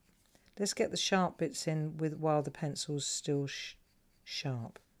 Right. Let's get the sharp bits in while the pencil's still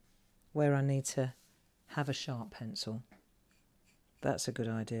sharp, where I need to have a sharp pencil. That's a good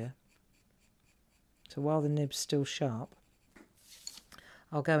idea. So while the nib's still sharp,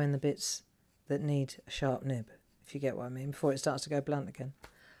 I'll go in the bits that need a sharp nib, if you get what I mean, before it starts to go blunt again.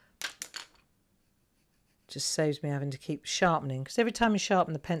 Just saves me having to keep sharpening, because every time you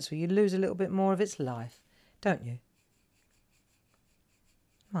sharpen the pencil you lose a little bit more of its life, don't you?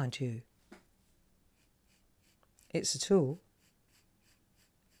 Mind you, it's a tool.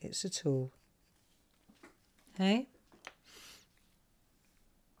 It's a tool. Hey?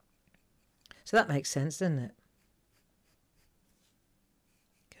 So that makes sense, doesn't it?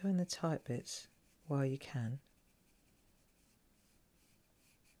 Go in the tight bits while you can.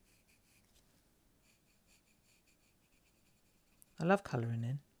 I love colouring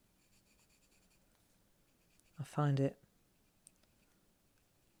in. I find it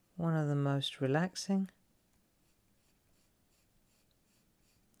one of the most relaxing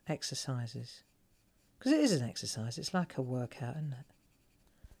exercises. Because it is an exercise, it's like a workout, isn't it?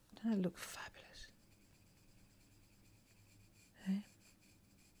 Doesn't it look fabulous? Hey?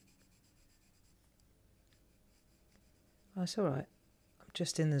 Oh, it's alright. I'm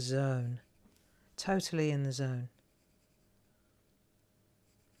just in the zone. Totally in the zone.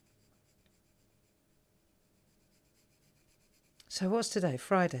 So what's today?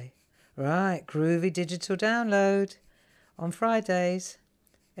 Friday. Right, groovy digital download. On Fridays,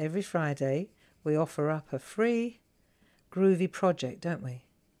 every Friday, we offer up a free groovy project, don't we?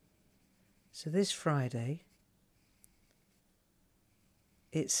 So this Friday,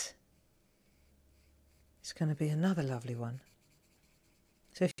 it's going to be another lovely one.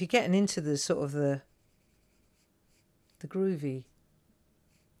 So if you're getting into the sort of the groovy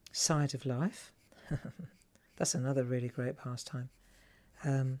side of life, that's another really great pastime,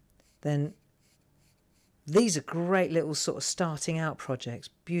 then these are great little sort of starting out projects.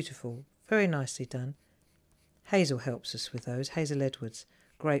 Beautiful, very nicely done. Hazel helps us with those. Hazel Edwards,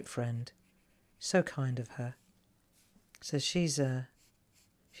 great friend, so kind of her. So she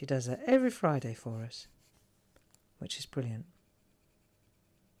does that every Friday for us, which is brilliant.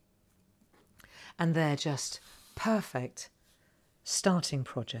 And they're just perfect starting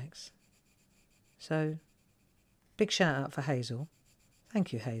projects. So big shout out for Hazel.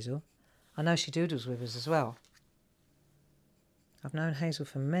 Thank you, Hazel. I know she doodles with us as well. I've known Hazel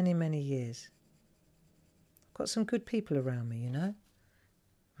for many, many years. I've got some good people around me, you know.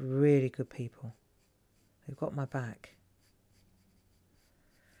 Really good people. They've got my back.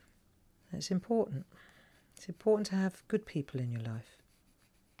 It's important. It's important to have good people in your life.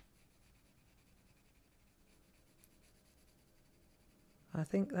 I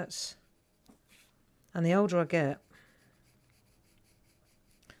think that's... And the older I get,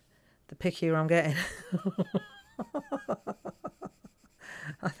 the pickier I'm getting.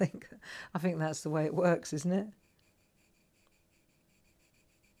 I think that's the way it works, isn't it?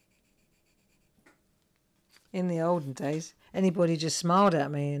 In the olden days, anybody just smiled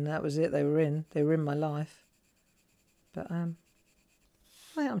at me and that was it. They were in my life. But I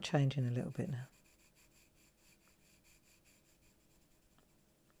think I'm changing a little bit now.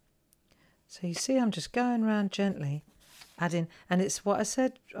 So you see, I'm just going around gently, adding, and it's what I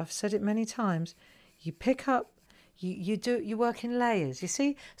said. I've said it many times. You pick up, you work in layers. You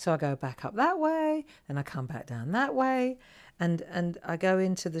see, so I go back up that way, then I come back down that way, and I go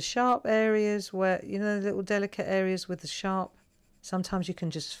into the sharp areas where, you know, the little delicate areas with the sharp. Sometimes you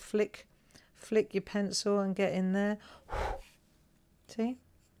can just flick your pencil and get in there. See,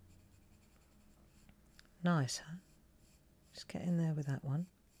 nice, huh? Just get in there with that one.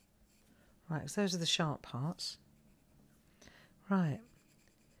 Right, so those are the sharp parts. Right.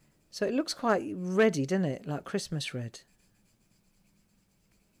 So it looks quite reddy, doesn't it? Like Christmas red.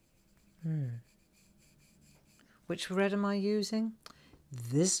 Which red am I using?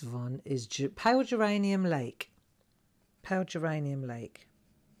 This one is Pale Geranium Lake. Pale Geranium Lake.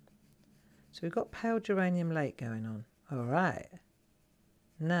 So we've got Pale Geranium Lake going on. All right.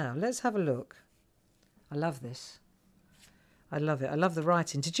 Now, let's have a look. I love this. I love it. I love the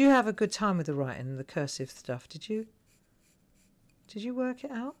writing. Did you have a good time with the writing, the cursive stuff? Did you work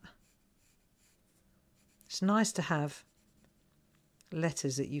it out? It's nice to have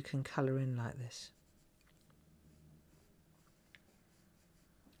letters that you can colour in like this.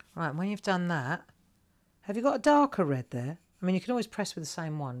 Right, and when you've done that, have you got a darker red there? I mean, you can always press with the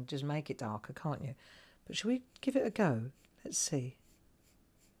same one, just make it darker, can't you? But should we give it a go? Let's see.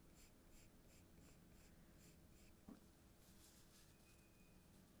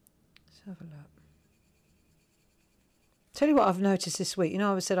 Let's have a look. Tell you what I've noticed this week. You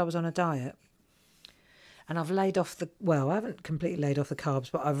know, I said I was on a diet. And I've laid off the... Well, I haven't completely laid off the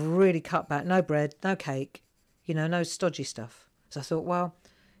carbs, but I've really cut back. No bread, no cake, you know, no stodgy stuff. So I thought, well,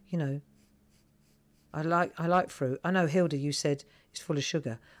 you know, I like fruit. I know, Hilda, you said it's full of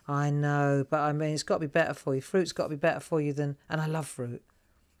sugar. I know, but I mean, it's got to be better for you. Fruit's got to be better for you than, and I love fruit.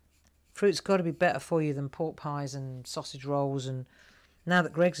 Fruit's got to be better for you than pork pies and sausage rolls. And now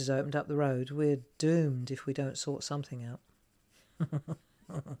that Greg's has opened up the road, we're doomed if we don't sort something out.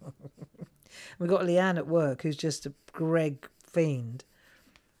 We've got Leanne at work, who's just a Greg fiend.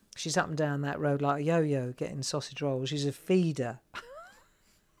 She's up and down that road like a yo-yo getting sausage rolls. She's a feeder.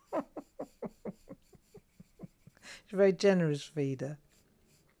 She's a very generous feeder.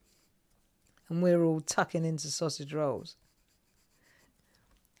 And we're all tucking into sausage rolls.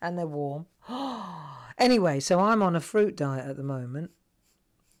 And they're warm. Anyway, so I'm on a fruit diet at the moment.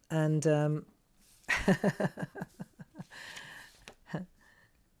 And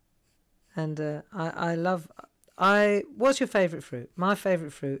what's your favourite fruit? My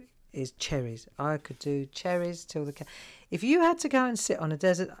favourite fruit is cherries. I could do cherries till if you had to go and sit on a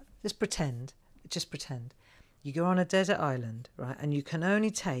desert, just pretend, you go on a desert island, right, and you can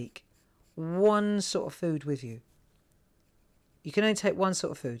only take one sort of food with you. You can only take one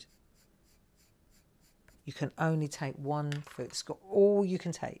sort of food. You can only take one food. It's got all you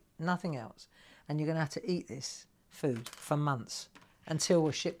can take, nothing else. And you're going to have to eat this food for months until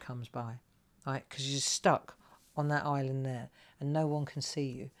a ship comes by, right? Because you're stuck on that island there and no one can see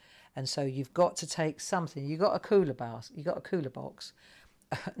you. And so you've got to take something. You've got a cooler box. You've got a cooler box.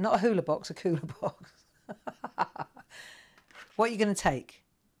 Not a hula box, a cooler box. What are you going to take?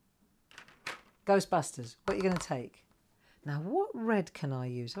 Ghostbusters. What are you going to take? Now, what red can I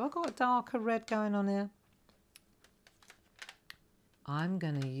use? Have I got a darker red going on here? I'm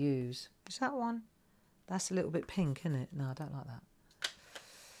going to use... Is that one? That's a little bit pink, isn't it? No, I don't like that.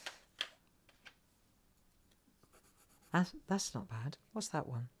 That's not bad. What's that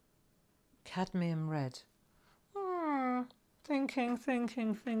one? Cadmium red. Thinking.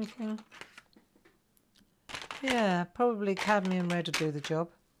 Yeah, probably cadmium red will do the job.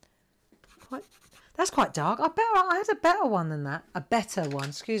 That's quite dark. I had a better one than that. A better one.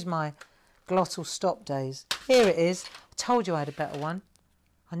 Excuse my glottal stop days. Here it is. I told you I had a better one.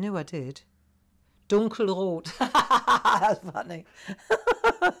 I knew I did. Dunkelrot. That's funny.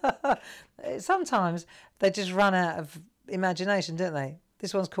 Sometimes they just run out of imagination, don't they?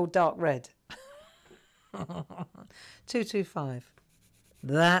 This one's called dark red. 225.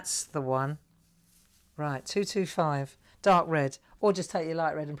 That's the one. Right, 225. Dark red. Or just take your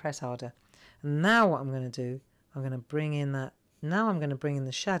light red and press harder. And now what I'm going to do, I'm going to bring in that... Now I'm going to bring in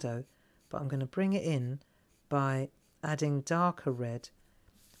the shadow, but I'm going to bring it in by adding darker red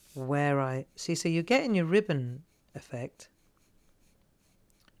where I... See, so you're getting your ribbon effect,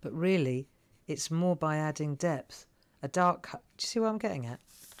 but really it's more by adding depth. A dark cut. Do you see what I'm getting at?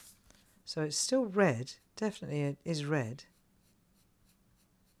 So it's still red. Definitely it is red.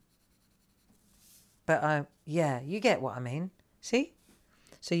 But yeah, you get what I mean. See?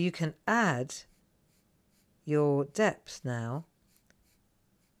 So you can add your depth now.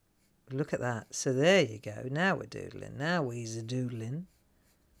 Look at that. So there you go. Now we're doodling. Now we're doodling.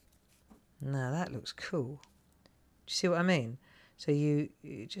 Now that looks cool. Do you see what I mean? So you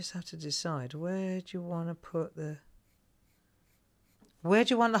just have to decide, where do you want to put the... Where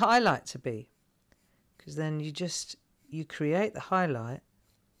do you want the highlight to be? Because then you create the highlight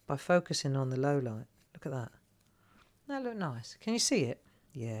by focusing on the low light. Look at that. That look nice. Can you see it?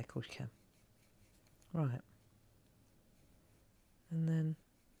 Yeah, of course you can. Right. And then,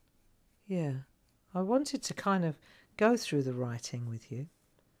 yeah, I wanted to kind of go through the writing with you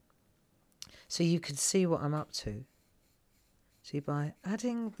so you could see what I'm up to. See, by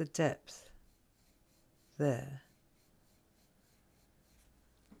adding the depth there,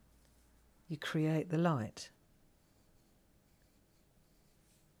 you create the light.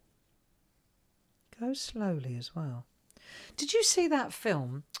 Go slowly as well. Did you see that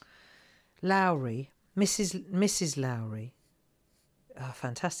film, Lowry, Mrs. Lowry? A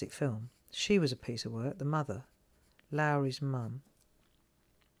fantastic film. She was a piece of work, the mother, Lowry's mum.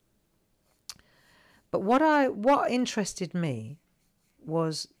 But what interested me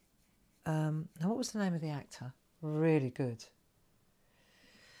was, now what was the name of the actor? Really good.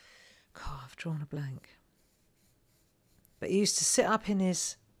 God, I've drawn a blank. But he used to sit up in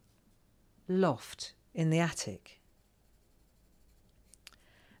his loft in the attic,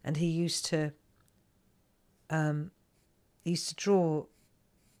 and he used to draw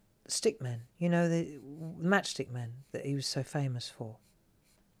stick men, you know, the matchstick men that he was so famous for.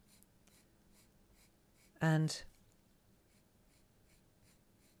 And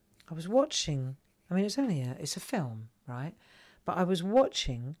I was watching, I mean, it's a film, right? But I was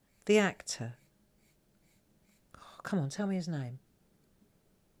watching the actor. Oh, come on, tell me his name.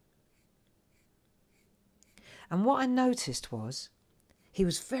 And what I noticed was he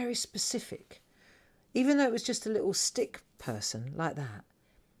was very specific. Even though it was just a little stick person like that,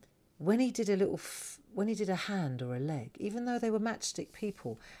 when he did a hand or a leg, even though they were matchstick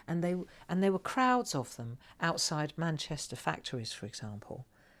people, and there were crowds of them outside Manchester factories, for example,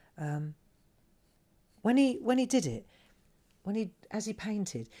 when he did it, as he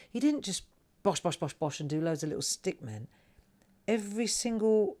painted, he didn't just bosh bosh bosh bosh and do loads of little stick men. Every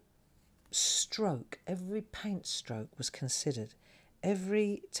single stroke, every paint stroke was considered.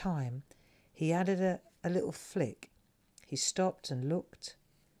 Every time he added a little flick, he stopped and looked,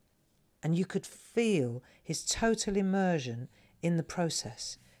 and you could feel his total immersion in the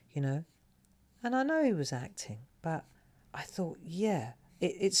process, you know. And I know he was acting, but I thought, yeah,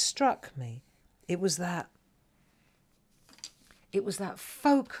 it struck me. It was that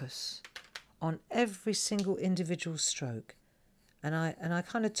focus on every single individual stroke, and I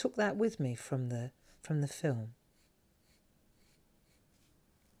kind of took that with me from the film.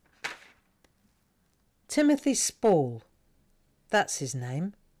 Timothy Spall, that's his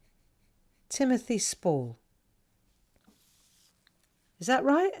name. Timothy Spall. Is that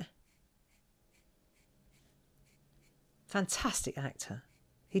right? Fantastic actor.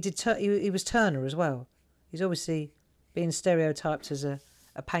 He was Turner as well. He's obviously being stereotyped as a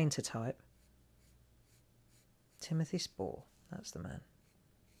painter type. Timothy Spall, that's the man.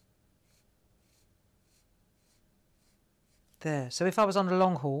 There. So if I was on a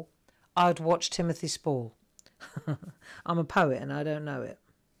long haul, I'd watch Timothy Spall. I'm a poet and I don't know it.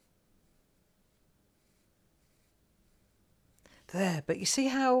 There, but you see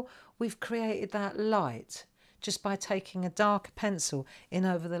how we've created that light just by taking a darker pencil in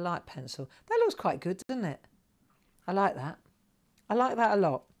over the light pencil. That looks quite good, doesn't it? I like that. I like that a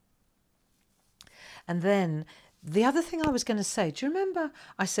lot. And then the other thing I was going to say, do you remember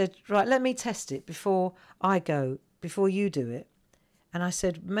I said, right, let me test it before you do it. And I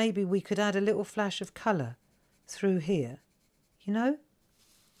said, maybe we could add a little flash of colour through here. You know?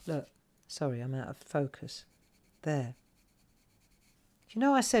 Look, sorry, I'm out of focus. There. You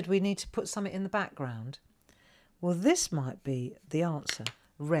know I said we need to put something in the background? Well, this might be the answer,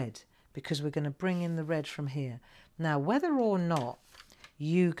 red, because we're going to bring in the red from here. Now, whether or not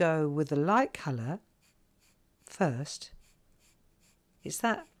you go with the light colour first, it's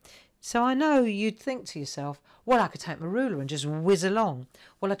that. So I know you'd think to yourself, well, I could take my ruler and just whiz along.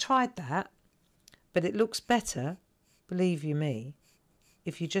 Well, I tried that, but it looks better, believe you me,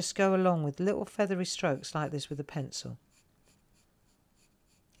 if you just go along with little feathery strokes like this with a pencil.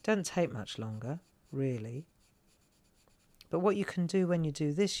 It doesn't take much longer, really. But what you can do when you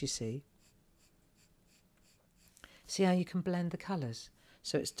do this, you see how you can blend the colours.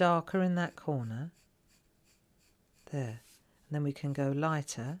 So it's darker in that corner. There. And then we can go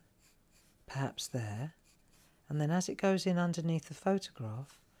lighter, perhaps there. And then as it goes in underneath the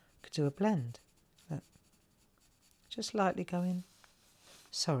photograph, we could do a blend. Look. Just lightly go in.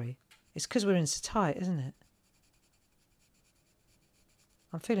 Sorry, it's because we're in so tight, isn't it?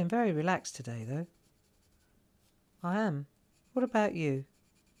 I'm feeling very relaxed today, though. I am. What about you?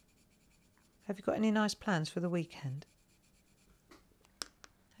 Have you got any nice plans for the weekend?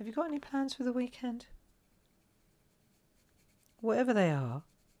 Have you got any plans for the weekend? Whatever they are,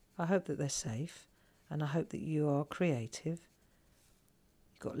 I hope that they're safe, and I hope that you are creative.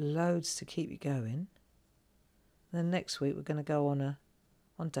 You've got loads to keep you going. And then next week we're going to go on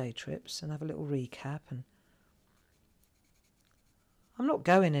day trips and have a little recap. And I'm not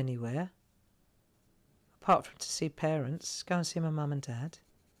going anywhere, apart from to see parents, go and see my mum and dad.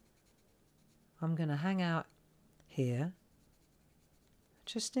 I'm going to hang out here. I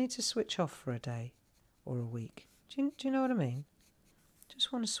just need to switch off for a day or a week. Do you know what I mean?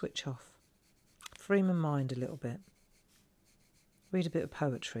 Just want to switch off. Free my mind a little bit. Read a bit of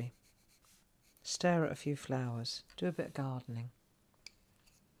poetry. Stare at a few flowers. Do a bit of gardening.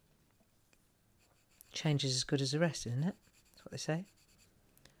 Change is as good as the rest, isn't it? That's what they say.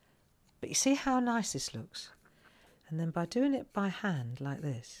 But you see how nice this looks? And then by doing it by hand like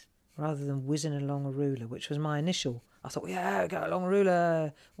this, rather than whizzing along a ruler, which was my initial, I thought, yeah, go along a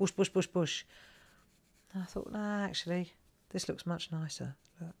ruler, whoosh, bush, bush, bush. And I thought, nah, actually, this looks much nicer.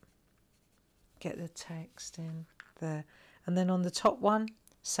 Look. Get the text in there. And then on the top one,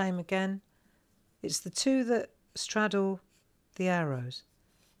 same again. It's the two that straddle the arrows.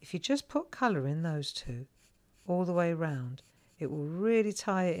 If you just put colour in those two all the way round, it will really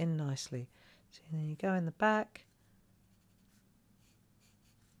tie it in nicely. So then you go in the back.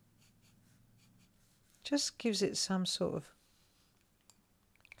 Just gives it some sort of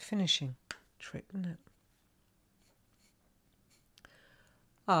finishing trick, doesn't it?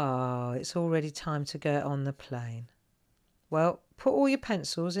 Oh, it's already time to get on the plane. Well, put all your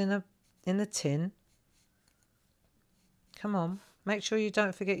pencils in the tin. Come on, make sure you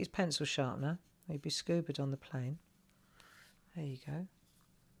don't forget your pencil sharpener. You'd be scubaed on the plane. There you go.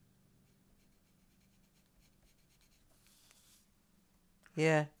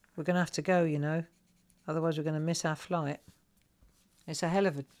 Yeah, we're going to have to go, you know. Otherwise we're going to miss our flight. It's a hell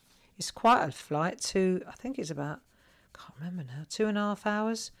of a... It's quite a flight to... I think it's about... can't remember now. 2.5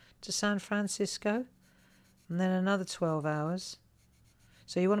 hours to San Francisco. And then another 12 hours.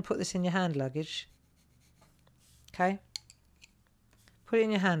 So you want to put this in your hand luggage. Okay? Put it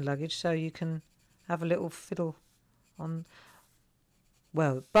in your hand luggage so you can have a little fiddle on...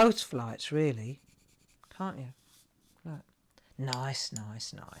 Well, both flights, really. Can't you? Look. Nice,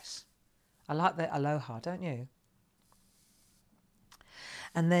 nice, nice. I like the Aloha, don't you?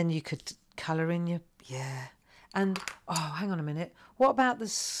 And then you could colour in your... Yeah. And, oh, hang on a minute. What about the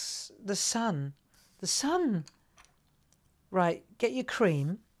sun? The sun. Right, get your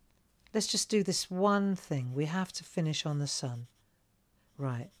cream. Let's just do this one thing. We have to finish on the sun.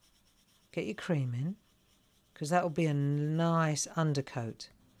 Right. Get your cream in, because that will be a nice undercoat.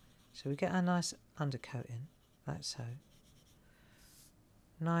 So we get our nice undercoat in, like so.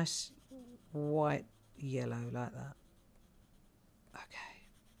 Nice white yellow like that. Okay.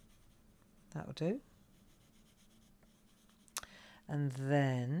 That'll do. And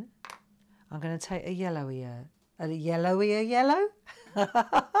then I'm going to take a yellowier yellow?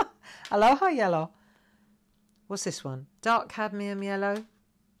 Aloha yellow. What's this one? Dark cadmium yellow.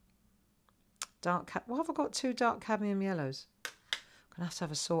 Why have I got 2 dark cadmium yellows? I'm going to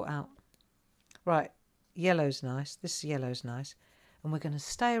have a sort out. Right, yellow's nice. This yellow's nice. And we're going to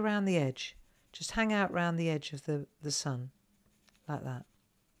stay around the edge. Just hang out around the edge of the sun. Like that.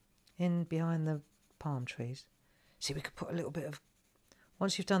 In behind the palm trees. See, we could put a little bit of...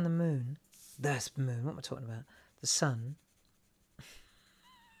 Once you've done the moon... The moon, what am I talking about? The sun.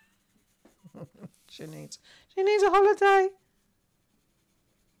 She needs a holiday.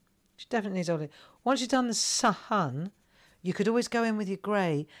 She definitely needs a holiday. Once you've done the sun, you could always go in with your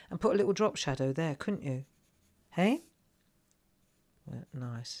grey and put a little drop shadow there, couldn't you? Hey? Yeah,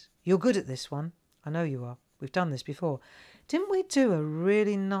 nice. You're good at this one. I know you are. We've done this before. Didn't we do a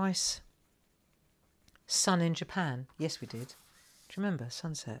really nice sun in Japan? Yes, we did. Do you remember?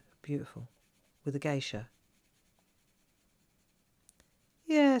 Sunset. Beautiful. With a geisha.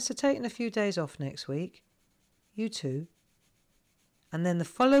 Yeah, so taking a few days off next week. You too. And then the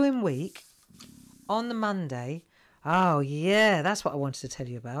following week, on the Monday, oh yeah, that's what I wanted to tell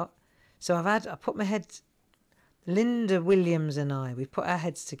you about. So I put my head, Linda Williams and I, we've put our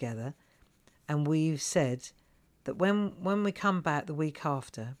heads together and we've said that when we come back the week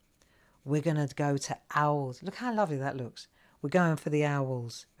after, we're going to go to owls. Look how lovely that looks. We're going for the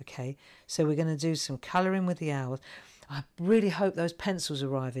owls, okay? So we're going to do some colouring with the owls. I really hope those pencils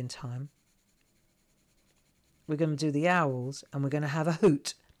arrive in time. We're going to do the owls and we're going to have a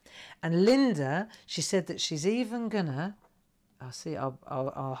hoot. And Linda, she said that she's even going to...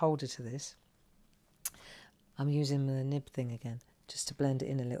 I'll hold her to this. I'm using the nib thing again, just to blend it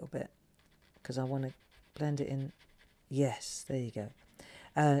in a little bit. Because I want to blend it in. Yes, there you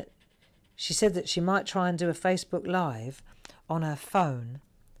go. She said that she might try and do a Facebook Live on her phone.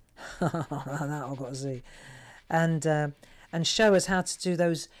 That I've got to see. And show us how to do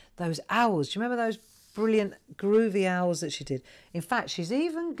those owls. Do you remember those brilliant groovy owls that she did? In fact, she's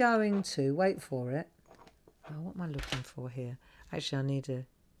even going to... Wait for it. Oh, what am I looking for here? Actually, I need a...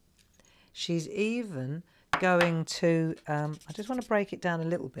 She's even going to... I just want to break it down a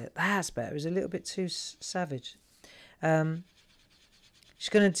little bit. That's better. It's a little bit too savage. She's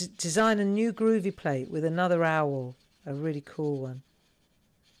going to design a new groovy plate with another owl. A really cool one.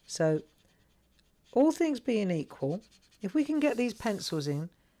 So, all things being equal, if we can get these pencils in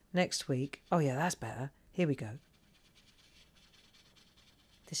next week... Oh, yeah, that's better. Here we go.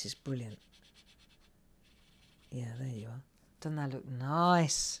 This is brilliant. Yeah, there you are. Doesn't that look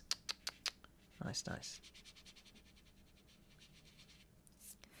nice? Nice, nice.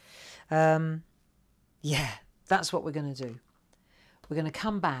 Yeah, that's what we're going to do. We're going to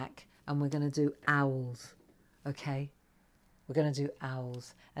come back and we're going to do owls, okay? We're going to do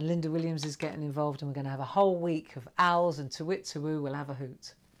owls. And Linda Williams is getting involved and we're going to have a whole week of owls and to wit to woo, we'll have a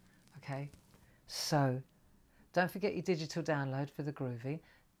hoot, okay? So, don't forget your digital download for the Groovy.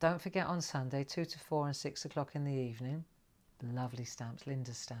 Don't forget on Sunday, 2 to 4 and 6 o'clock in the evening. Lovely stamps,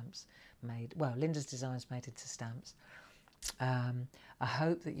 Linda's stamps made, well, Linda's designs made into stamps. I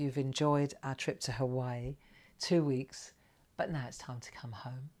hope that you've enjoyed our trip to Hawaii, 2 weeks, but now it's time to come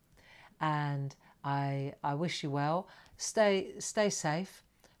home. And I wish you well. Stay safe.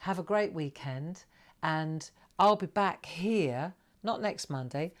 have a great weekend, and I'll be back here, not next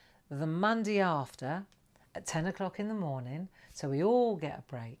Monday, the Monday after at 10 o'clock in the morning, so we all get a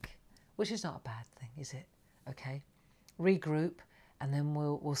break, which is not a bad thing, is it? Okay, regroup, and then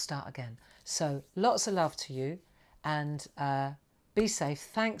we'll start again. So lots of love to you, and be safe.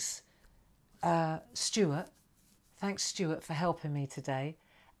 Thanks, Stuart. Thanks, Stuart, for helping me today,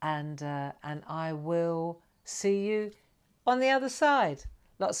 and I will see you on the other side.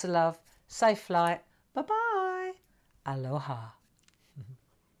 Lots of love. Safe flight. Bye-bye. Aloha.